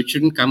website. So it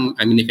shouldn't come,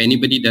 if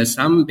anybody does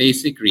some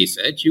basic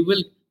research, you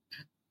will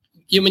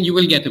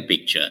get a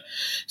picture.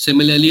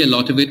 Similarly, a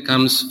lot of it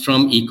comes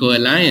from Eco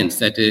Alliance,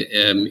 that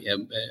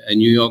a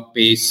New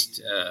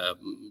York-based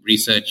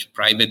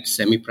private,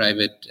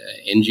 semi-private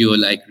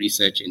NGO-like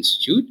research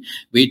institute,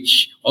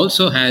 which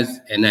also has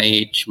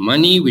NIH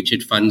money, which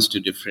it funds to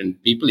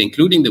different people,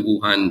 including the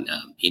Wuhan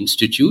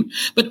Institute.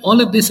 But all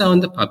of this are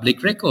on the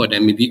public record.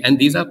 And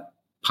these are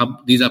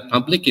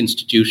public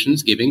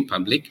institutions giving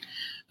public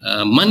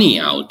money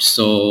out.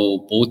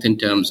 So both in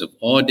terms of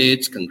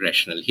audits,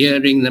 congressional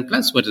hearings, and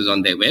plus what is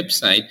on their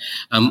website,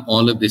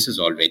 all of this is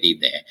already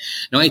there.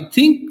 Now, I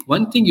think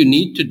one thing you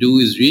need to do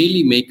is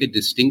really make a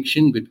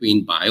distinction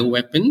between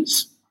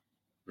bioweapons,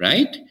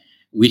 right,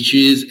 which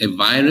is a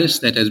virus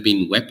that has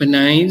been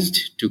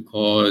weaponized to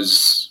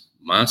cause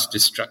mass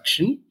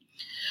destruction,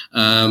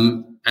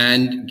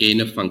 and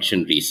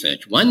gain-of-function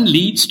research. One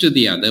leads to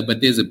the other,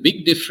 but there's a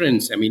big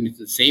difference. It's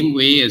the same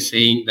way as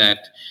saying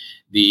that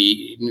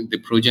the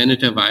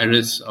progenitor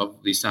virus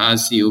of the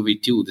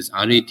SARS-CoV-2, this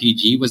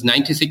RATG, was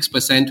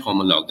 96%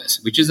 homologous,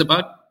 which is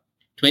about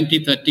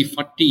 20, 30,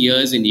 40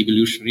 years in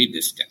evolutionary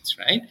distance,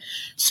 right?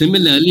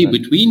 Similarly,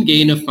 between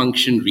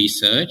gain-of-function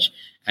research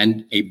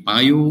and a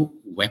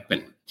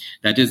bioweapon,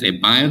 that is a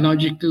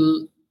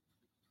biological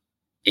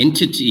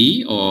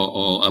entity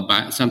or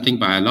something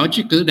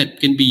biological that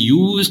can be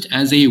used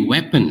as a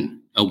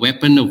weapon of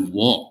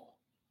war,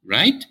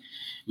 right?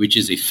 Which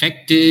is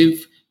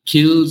effective,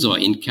 kills or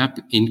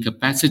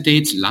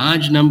incapacitates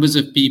large numbers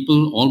of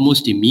people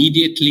almost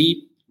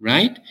immediately,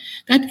 right?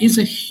 That is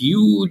a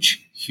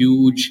huge,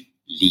 huge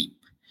leap.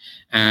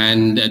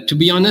 And to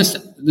be honest,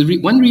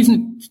 one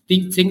reason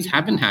these things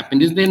haven't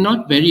happened is they're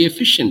not very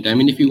efficient.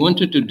 If you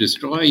wanted to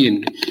destroy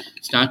and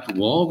start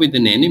war with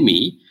an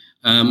enemy,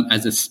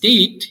 as a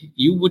state,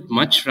 you would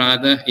much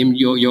rather,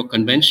 your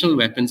conventional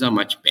weapons are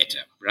much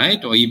better,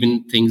 right? Or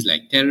even things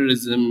like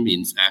terrorism,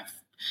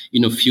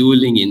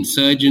 fueling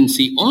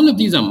insurgency, all of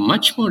these are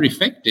much more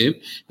effective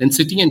than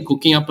sitting and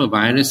cooking up a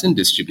virus and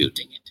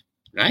distributing it,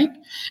 right?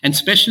 And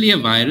especially a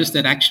virus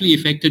that actually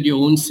affected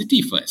your own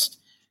city first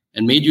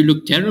and made you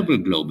look terrible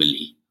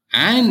globally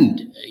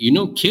and,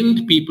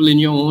 killed people in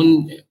your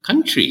own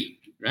country,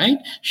 right?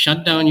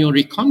 Shut down your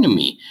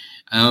economy.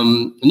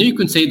 And then you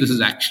can say this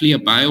is actually a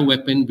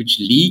bioweapon which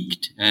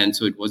leaked, and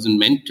so it wasn't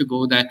meant to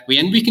go that way.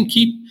 And we can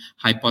keep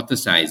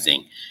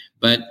hypothesizing.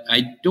 But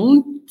I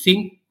don't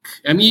think,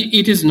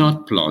 it is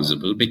not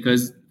plausible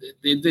because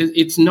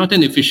it's not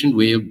an efficient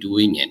way of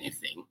doing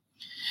anything.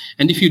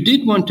 And if you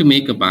did want to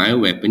make a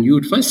bioweapon, you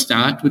would first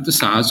start with the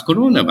SARS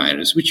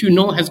coronavirus, which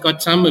has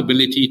got some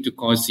ability to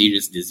cause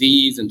serious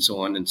disease and so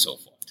on and so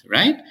forth,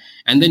 right?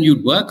 And then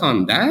you'd work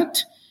on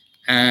that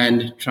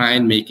and try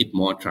and make it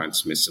more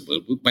transmissible.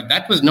 But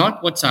that was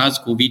not what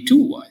SARS-CoV-2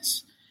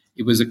 was.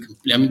 It was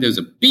there's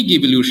a big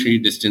evolutionary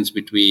distance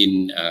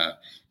between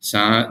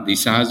the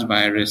SARS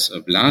virus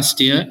of last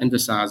year and the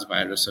SARS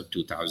virus of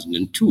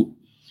 2002.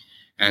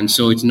 And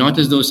so it's not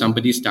as though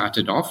somebody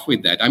started off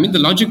with that. The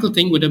logical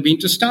thing would have been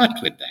to start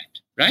with that,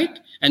 right?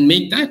 And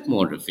make that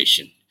more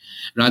efficient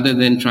rather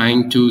than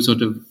trying to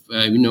sort of,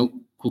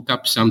 cook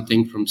up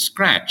something from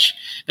scratch.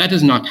 That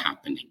is not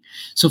happening.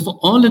 So for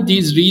all of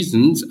these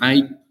reasons,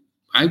 I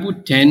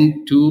would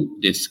tend to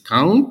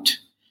discount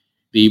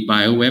the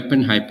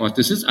bioweapon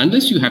hypothesis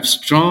unless you have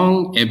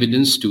strong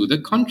evidence to the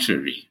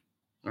contrary,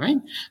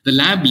 right? The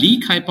lab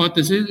leak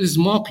hypothesis is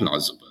more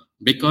plausible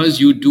because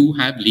you do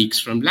have leaks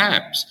from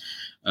labs.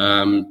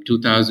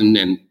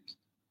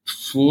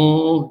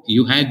 2004,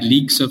 you had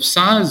leaks of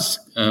SARS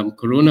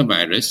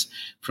coronavirus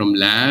from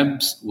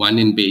labs, one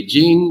in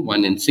Beijing,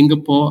 one in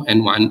Singapore,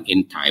 and one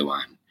in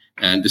Taiwan.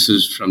 And this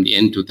is from the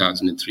end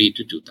 2003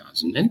 to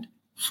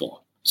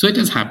 2004. So it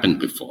has happened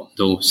before,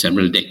 though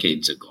several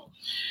decades ago.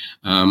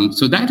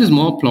 So that is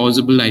more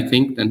plausible, I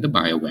think, than the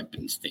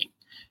bioweapons thing.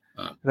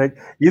 Right?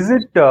 Is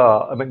it?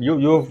 I mean,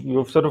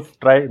 you've sort of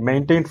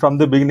maintained from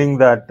the beginning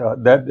that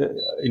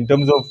in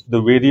terms of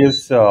the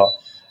various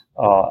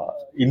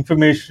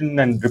information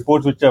and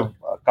reports which have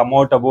come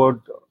out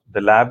about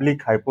the lab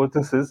leak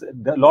hypothesis,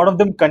 a lot of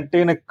them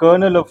contain a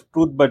kernel of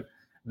truth, but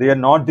they are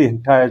not the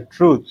entire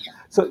truth.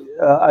 So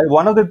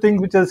one of the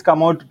things which has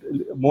come out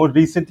more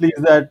recently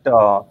is that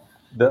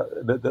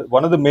the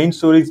one of the main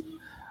stories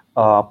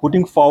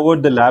putting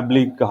forward the lab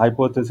leak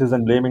hypothesis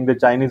and blaming the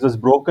Chinese was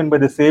broken by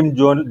the same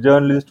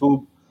journalist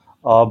who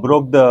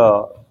broke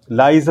the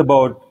lies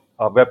about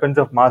weapons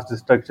of mass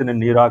destruction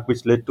in Iraq,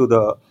 which led to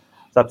the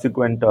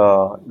subsequent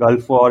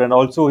Gulf War. And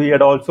also, he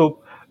had also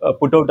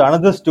put out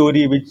another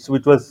story, which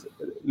was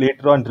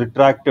later on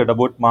retracted,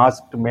 about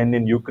masked men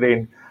in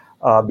Ukraine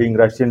being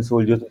Russian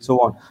soldiers and so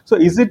on. So,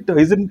 isn't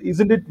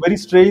it very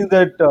strange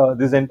that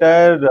this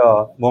entire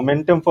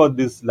momentum for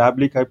this lab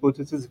leak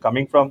hypothesis is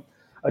coming from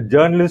a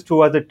journalist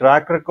who has a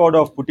track record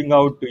of putting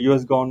out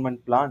US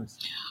government plans?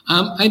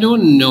 I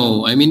don't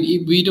know. I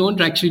mean, we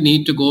don't actually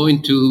need to go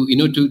into,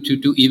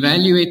 to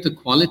evaluate the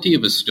quality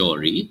of a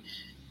story.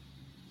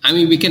 I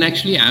mean, we can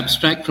actually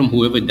abstract from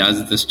whoever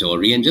does the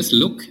story and just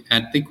look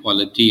at the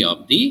quality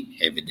of the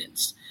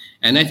evidence.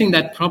 And I think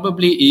that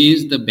probably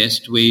is the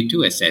best way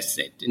to assess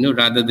it,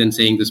 rather than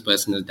saying this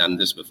person has done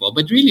this before,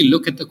 but really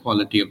look at the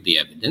quality of the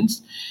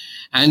evidence.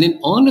 And in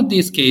all of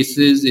these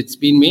cases, it's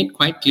been made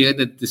quite clear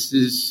that this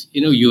is,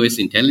 US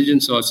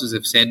intelligence sources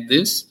have said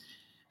this.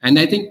 And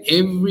I think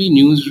every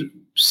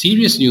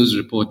serious news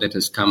report that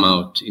has come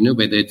out,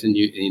 whether it's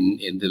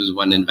there was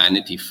one in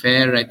Vanity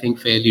Fair, I think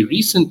fairly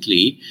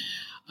recently,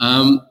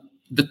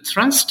 the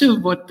thrust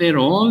of what they're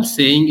all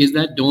saying is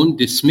that don't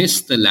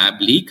dismiss the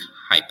lab leak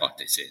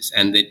hypothesis,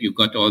 and that you've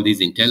got all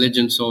these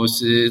intelligence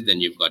sources, then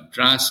you've got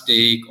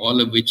drastic, all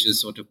of which is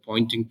sort of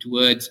pointing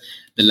towards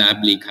the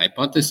lab leak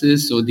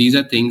hypothesis. So these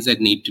are things that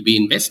need to be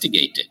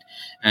investigated.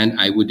 And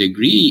I would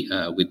agree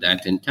with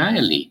that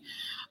entirely.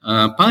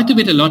 Part of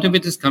it, a lot of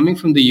it is coming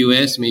from the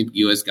US, maybe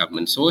US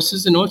government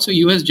sources, and also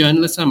US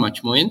journalists are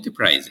much more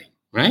enterprising,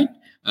 right?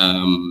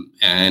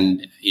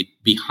 And it'd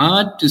be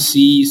hard to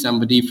see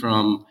somebody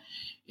from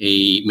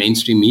a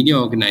mainstream media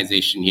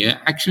organization here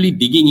actually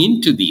digging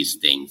into these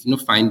things,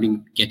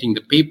 getting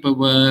the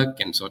paperwork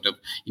and sort of,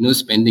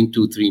 spending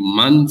 2-3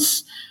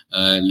 months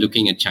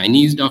looking at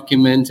Chinese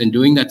documents and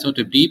doing that sort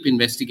of deep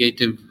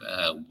investigative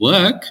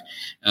work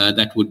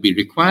that would be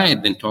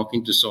required, then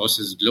talking to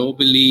sources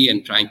globally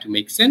and trying to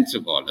make sense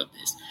of all of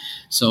this.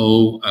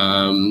 So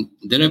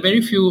there are very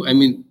few,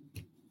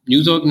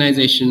 news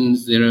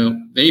organizations, there are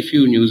very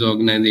few news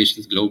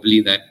organizations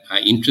globally that are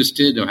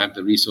interested or have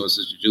the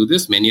resources to do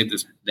this. Many of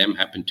them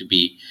happen to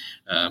be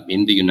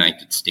in the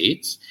United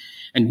States.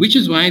 And which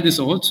is why this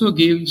also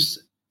gives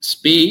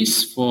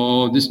space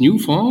for this new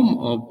form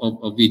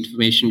of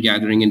information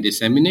gathering and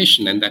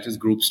dissemination. And that is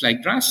groups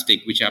like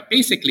Drastic, which are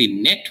basically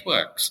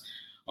networks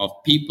of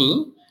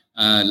people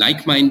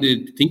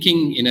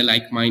thinking in a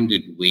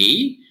like-minded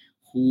way,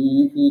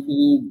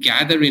 who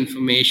gather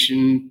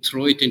information,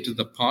 throw it into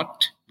the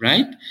pot,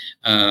 right?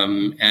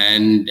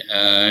 And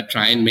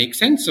try and make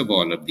sense of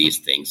all of these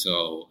things.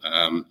 So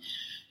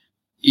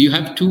you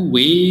have two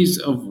ways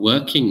of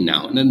working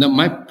now. And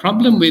my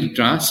problem with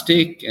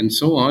Drastic and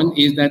so on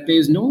is that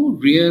there's no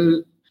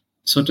real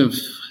sort of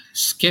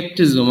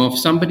skepticism of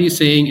somebody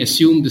saying,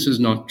 assume this is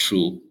not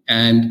true.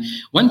 And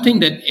one thing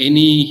that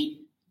any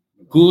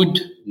good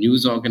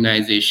news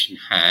organization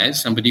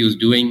has, somebody who's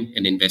doing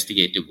an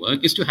investigative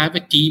work, is to have a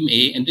team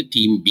A and a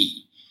team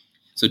B.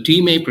 So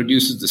team A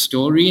produces the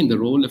story, and the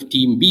role of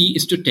team B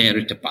is to tear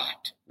it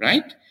apart,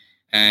 right?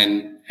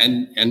 And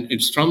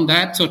it's from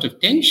that sort of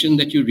tension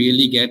that you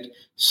really get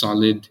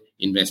solid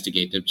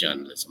investigative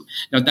journalism.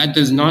 Now, that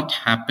does not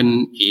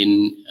happen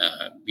in,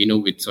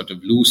 with sort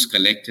of loose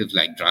collectives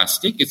like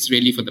Drastic. It's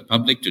really for the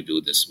public to do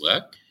this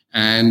work.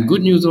 And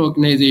good news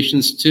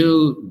organizations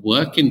still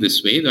work in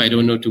this way, though I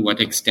don't know to what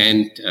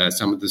extent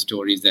some of the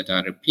stories that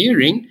are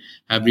appearing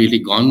have really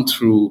gone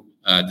through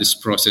this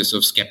process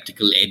of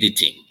skeptical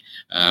editing,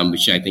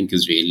 which I think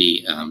is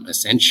really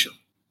essential.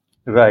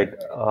 Right.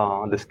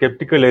 The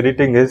skeptical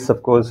editing is,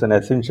 of course, an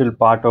essential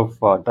part of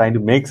trying to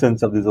make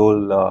sense of this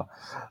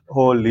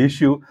whole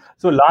issue.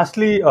 So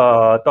lastly,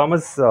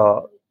 Thomas,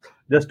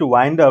 just to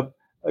wind up,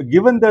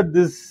 given that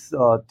this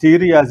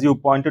theory, as you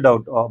pointed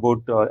out,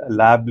 about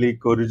lab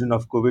leak origin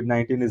of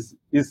COVID-19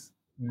 is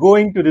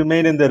going to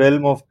remain in the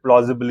realm of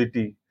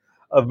plausibility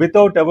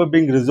without ever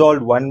being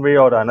resolved one way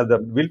or another,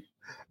 will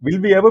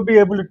we ever be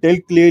able to tell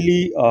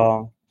clearly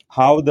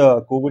how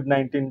the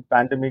COVID-19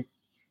 pandemic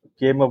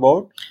came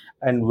about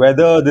and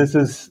whether this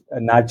is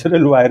a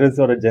natural virus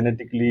or a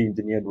genetically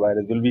engineered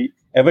virus? Will we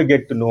ever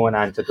get to know an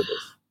answer to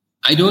this?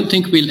 I don't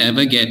think we'll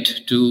ever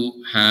get to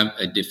have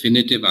a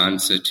definitive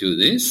answer to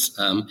this.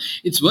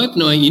 It's worth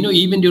knowing,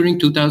 even during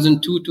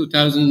 2002,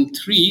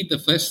 2003, the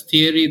first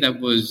theory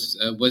that was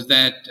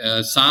that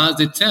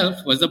SARS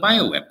itself was a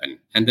bioweapon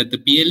and that the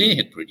PLA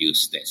had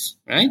produced this,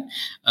 right?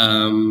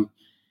 And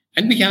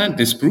we cannot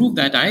disprove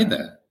that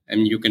either. I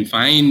mean, you can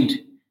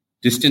find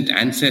distant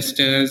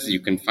ancestors, you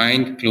can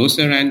find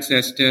closer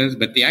ancestors,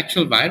 but the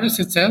actual virus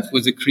itself,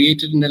 was it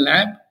created in a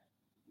lab?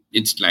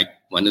 It's like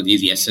one of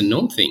these yes and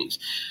no things.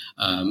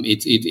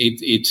 It's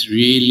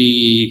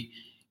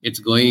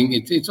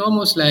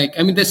almost like,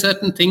 there's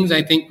certain things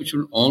I think which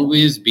will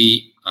always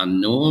be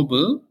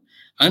unknowable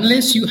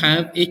unless you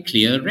have a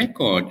clear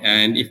record.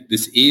 And if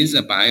this is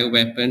a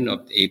bioweapon,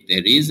 or if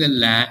there is a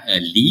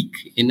leak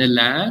in a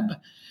lab,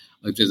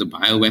 or if there's a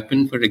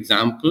bioweapon, for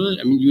example,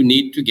 you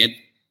need to get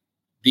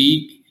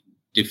the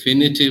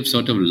definitive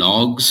sort of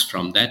logs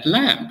from that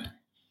lab.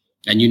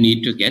 And you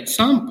need to get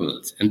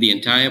samples and the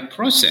entire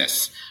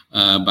process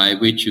by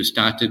which you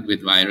started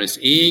with virus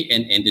A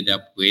and ended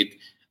up with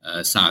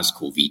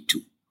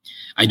SARS-CoV-2.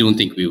 I don't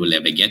think we will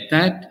ever get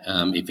that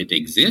if it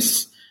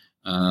exists.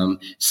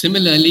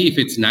 Similarly, if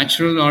it's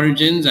natural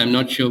origins, I'm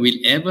not sure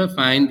we'll ever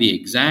find the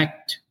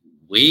exact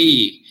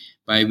way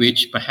by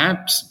which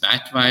perhaps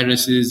bat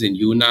viruses in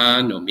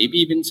Yunnan or maybe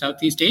even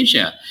Southeast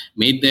Asia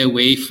made their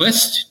way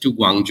first to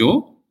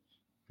Guangzhou,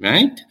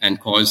 right, and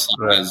caused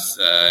SARS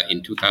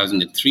in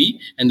 2003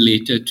 and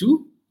later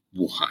to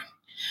Wuhan.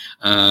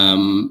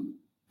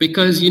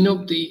 Because,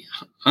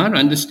 our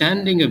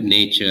understanding of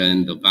nature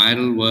and the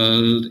viral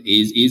world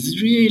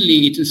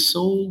is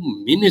so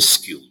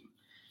minuscule.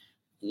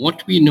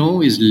 What we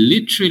know is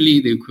literally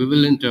the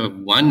equivalent of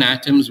one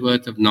atom's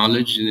worth of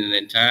knowledge in an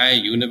entire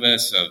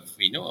universe of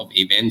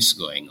events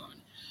going on.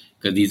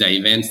 Because these are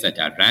events that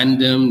are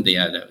random, they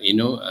are,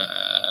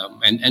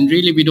 and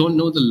really we don't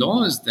know the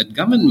laws that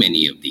govern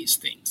many of these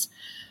things.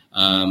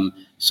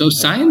 So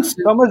science...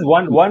 Thomas,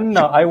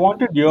 I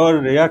wanted your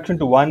reaction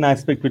to one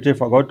aspect which I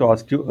forgot to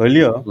ask you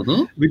earlier,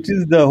 which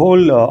is the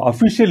whole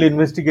official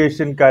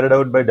investigation carried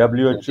out by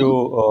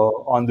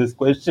WHO on this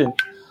question,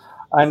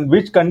 and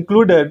which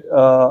concluded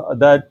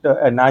that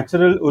a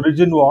natural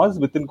origin was,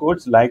 within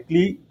quotes,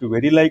 likely to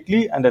very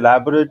likely, and a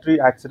laboratory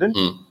accident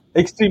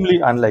extremely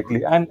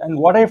unlikely. And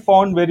what I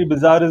found very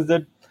bizarre is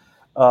that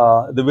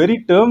the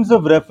very terms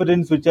of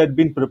reference which had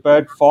been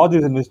prepared for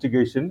this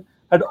investigation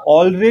had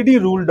already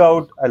ruled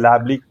out a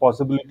lab leak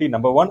possibility,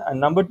 number one. And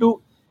number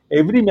two,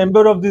 every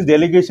member of this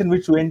delegation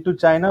which went to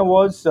China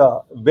was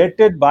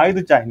vetted by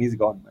the Chinese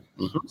government.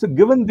 So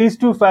given these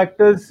two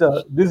factors,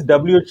 this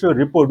WHO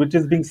report, which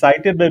is being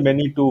cited by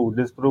many to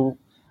disprove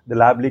the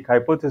lab leak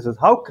hypothesis,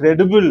 how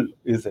credible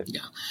is it?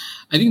 Yeah,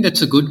 I think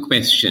that's a good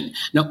question.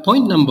 Now,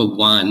 point number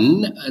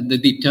one,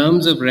 the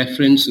terms of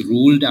reference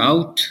ruled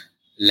out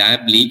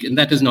lab leak, and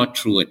that is not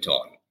true at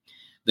all.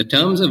 The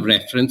terms of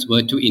reference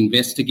were to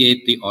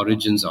investigate the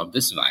origins of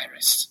this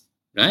virus,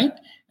 right?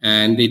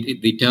 And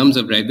the terms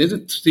of reference, there's a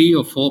 3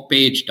 or 4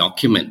 page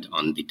document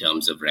on the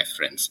terms of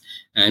reference,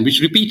 and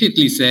which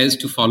repeatedly says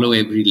to follow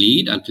every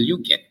lead until you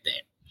get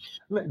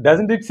there.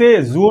 Doesn't it say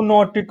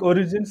zoonotic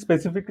origin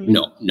specifically?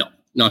 No,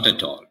 not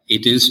at all.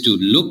 It is to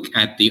look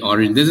at the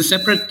origin. There's a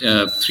separate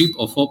 3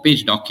 or 4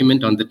 page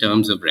document on the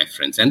terms of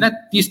reference, and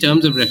that these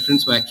terms of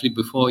reference were actually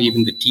before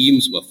even the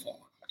teams were formed.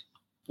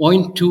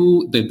 Point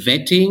two, the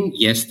vetting.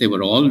 Yes, they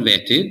were all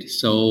vetted.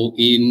 So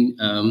in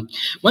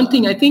one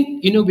thing, I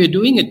think, we're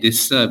doing a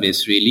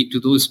disservice really to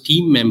those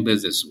team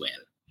members as well.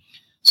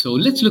 So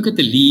let's look at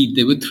the lead.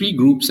 There were 3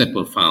 groups that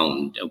were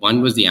found.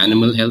 One was the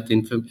animal health,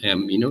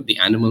 the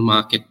animal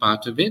market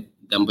part of it.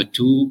 Number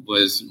 2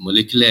 was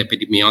molecular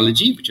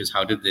epidemiology, which is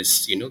how did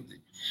this, the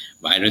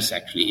virus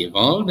actually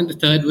evolve. And the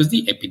third was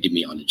the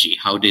epidemiology.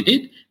 How did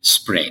it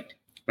spread,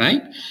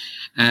 right?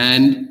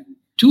 And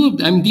 2 of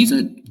them, these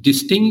are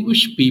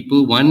distinguished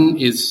people. One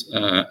is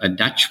a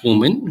Dutch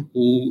woman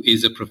who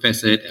is a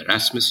professor at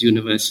Erasmus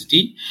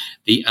University.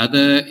 The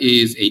other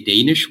is a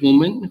Danish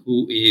woman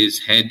who is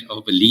head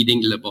of a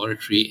leading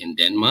laboratory in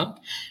Denmark.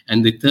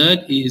 And the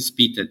third is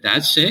Peter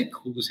Daszak,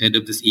 who's head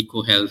of this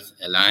EcoHealth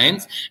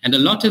Alliance. And a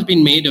lot has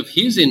been made of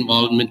his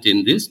involvement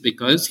in this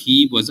because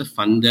he was a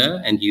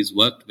funder and he's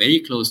worked very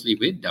closely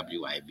with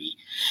WIV.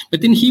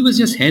 But then he was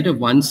just head of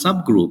one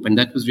subgroup, and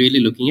that was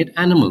really looking at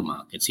animal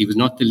markets. He was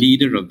not the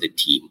leader of the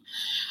team.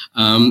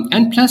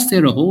 And plus,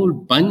 there are a whole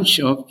bunch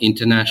of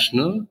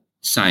international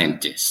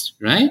scientists,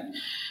 right?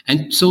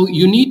 And so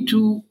you need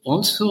to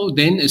also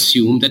then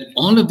assume that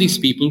all of these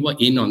people were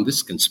in on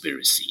this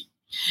conspiracy.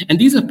 And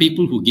these are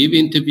people who give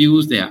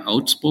interviews, they are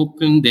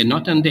outspoken, they're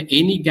not under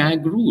any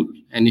gag rule.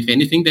 And if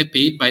anything, they're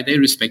paid by their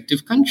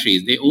respective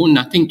countries. They owe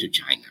nothing to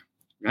China,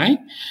 right?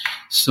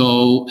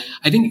 So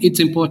I think it's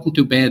important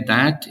to bear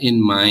that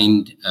in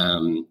mind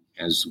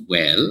as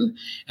well.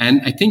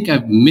 And I think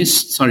I've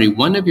missed,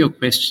 one of your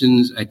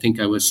questions, I think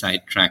I was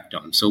sidetracked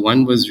on. So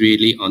one was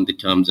really on the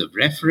terms of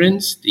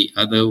reference. The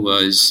other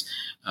was,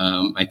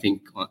 I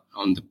think,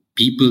 on the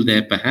people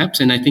there perhaps.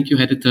 And I think you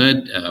had a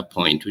third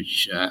point,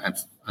 which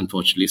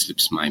unfortunately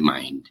slips my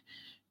mind.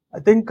 I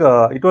think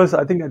it was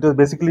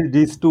basically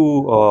these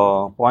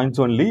two points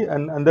only,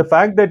 and the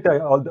fact that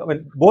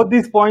both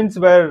these points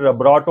were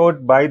brought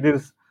out by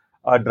this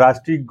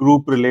drastic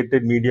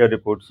group-related media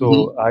report. So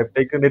Mhm. I've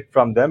taken it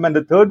from them. And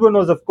the third one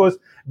was, of course,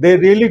 they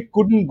really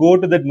couldn't go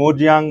to that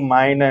Mojiang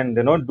mine and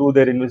do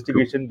their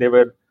investigation. They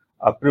were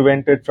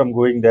prevented from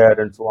going there,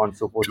 and so on and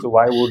so forth. So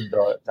why would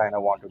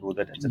China want to do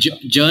that, etc.?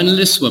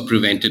 Journalists were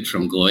prevented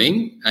from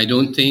going. I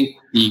don't think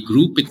the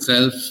group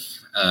itself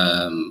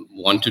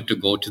wanted to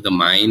go to the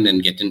mine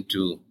and get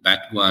into bat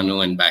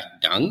guano and bat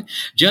dung.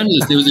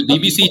 Journalists, there was a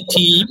BBC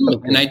team,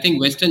 and I think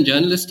Western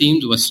journalist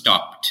teams were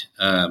stopped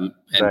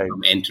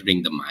from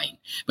entering the mine.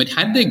 But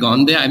had they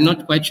gone there, I'm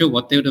not quite sure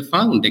what they would have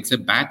found,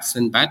 except bats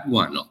and bat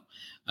guano.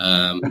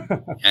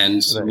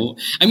 And so,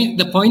 I mean,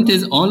 the point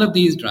is, all of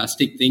these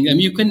drastic things. I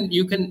mean,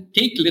 you can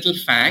take little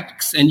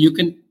facts and you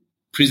can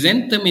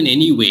present them in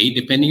any way,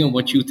 depending on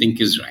what you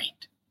think is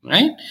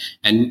right?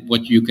 And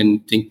what you can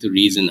think the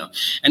reason of.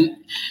 And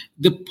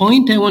the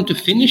point I want to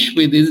finish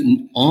with is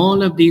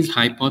all of these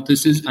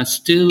hypotheses are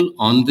still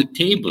on the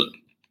table,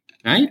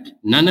 right?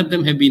 None of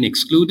them have been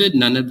excluded.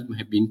 None of them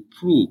have been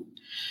proved.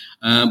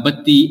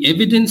 But the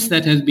evidence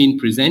that has been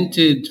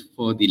presented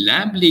for the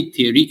lab leak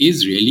theory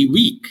is really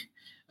weak.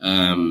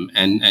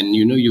 And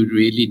you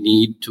really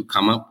need to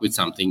come up with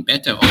something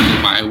better. Or the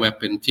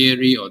bioweapon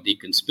theory or the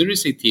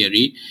conspiracy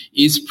theory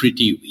is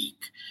pretty weak.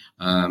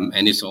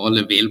 And it's all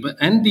available.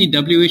 And the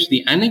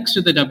annex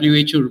to the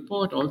WHO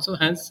report also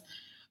has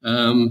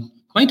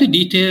quite a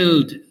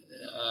detailed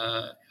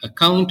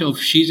account of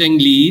Xi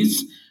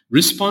Zhengli's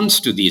response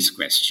to these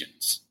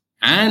questions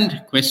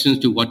and questions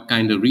to what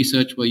kind of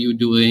research were you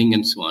doing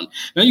and so on.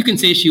 Now, you can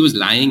say she was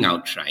lying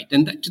outright,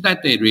 and to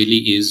that there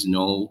really is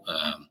no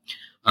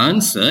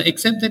answer,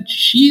 except that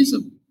she is a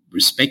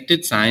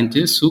respected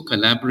scientist who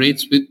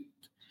collaborates with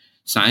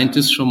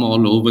scientists from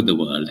all over the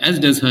world, as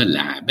does her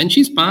lab. And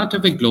she's part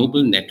of a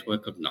global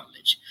network of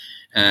knowledge.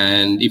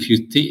 And if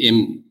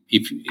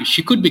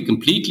she could be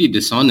completely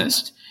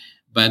dishonest,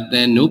 but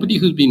then nobody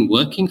who's been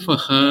working for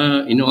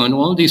her, on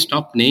all these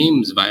top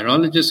names,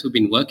 virologists who've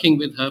been working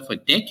with her for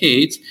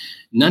decades,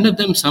 none of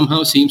them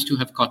somehow seems to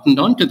have cottoned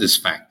on to this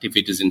fact, if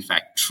it is in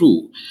fact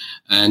true.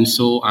 And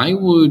so I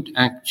would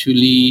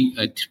actually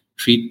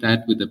treat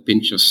that with a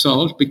pinch of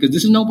salt, because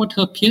this is not what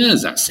her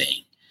peers are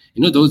saying.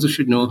 Those who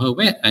should know her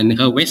and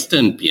her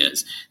Western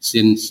peers,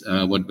 since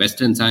what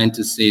Western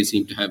scientists say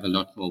seem to have a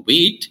lot more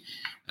weight.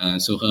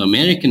 So her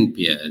American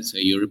peers, her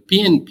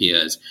European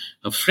peers,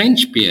 her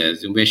French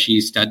peers, where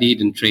she studied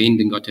and trained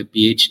and got her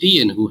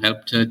PhD, and who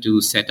helped her to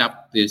set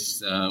up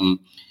this,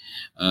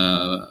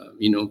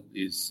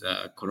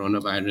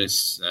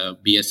 coronavirus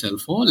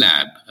BSL-4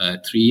 lab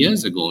 3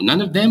 years ago. None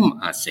of them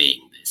are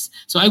saying this.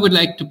 So I would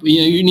like to,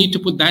 you need to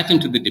put that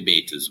into the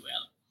debate as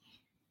well.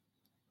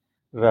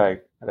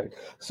 Right.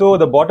 So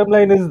the bottom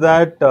line is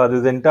that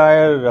this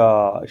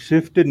entire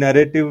shift in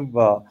narrative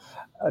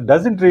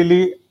doesn't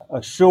really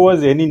show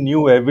us any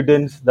new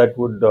evidence that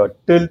would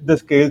tilt the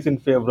scales in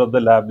favor of the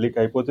lab leak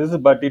hypothesis,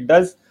 but it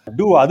does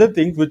do other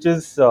things, which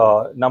is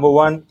number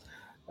one,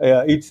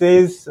 it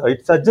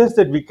suggests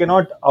that we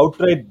cannot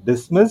outright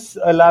dismiss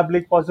a lab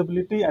leak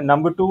possibility, and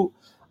number two,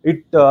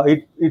 it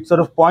sort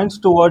of points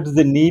towards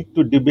the need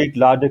to debate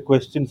larger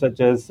questions such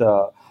as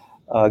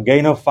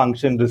gain of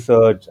function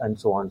research and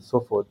so on and so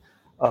forth.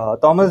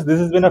 Thomas, this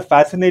has been a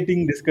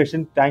fascinating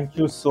discussion. Thank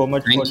you so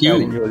much for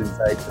sharing your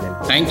insights.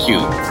 Thank you.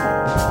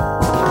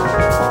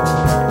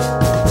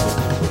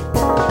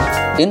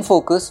 In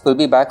Focus will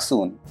be back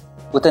soon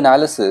with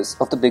analysis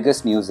of the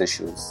biggest news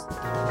issues.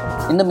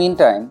 In the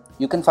meantime,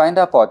 you can find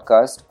our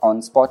podcast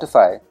on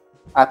Spotify,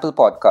 Apple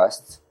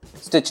Podcasts,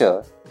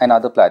 Stitcher, and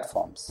other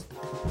platforms.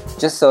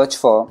 Just search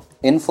for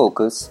In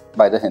Focus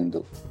by The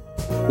Hindu.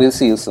 We'll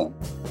see you soon.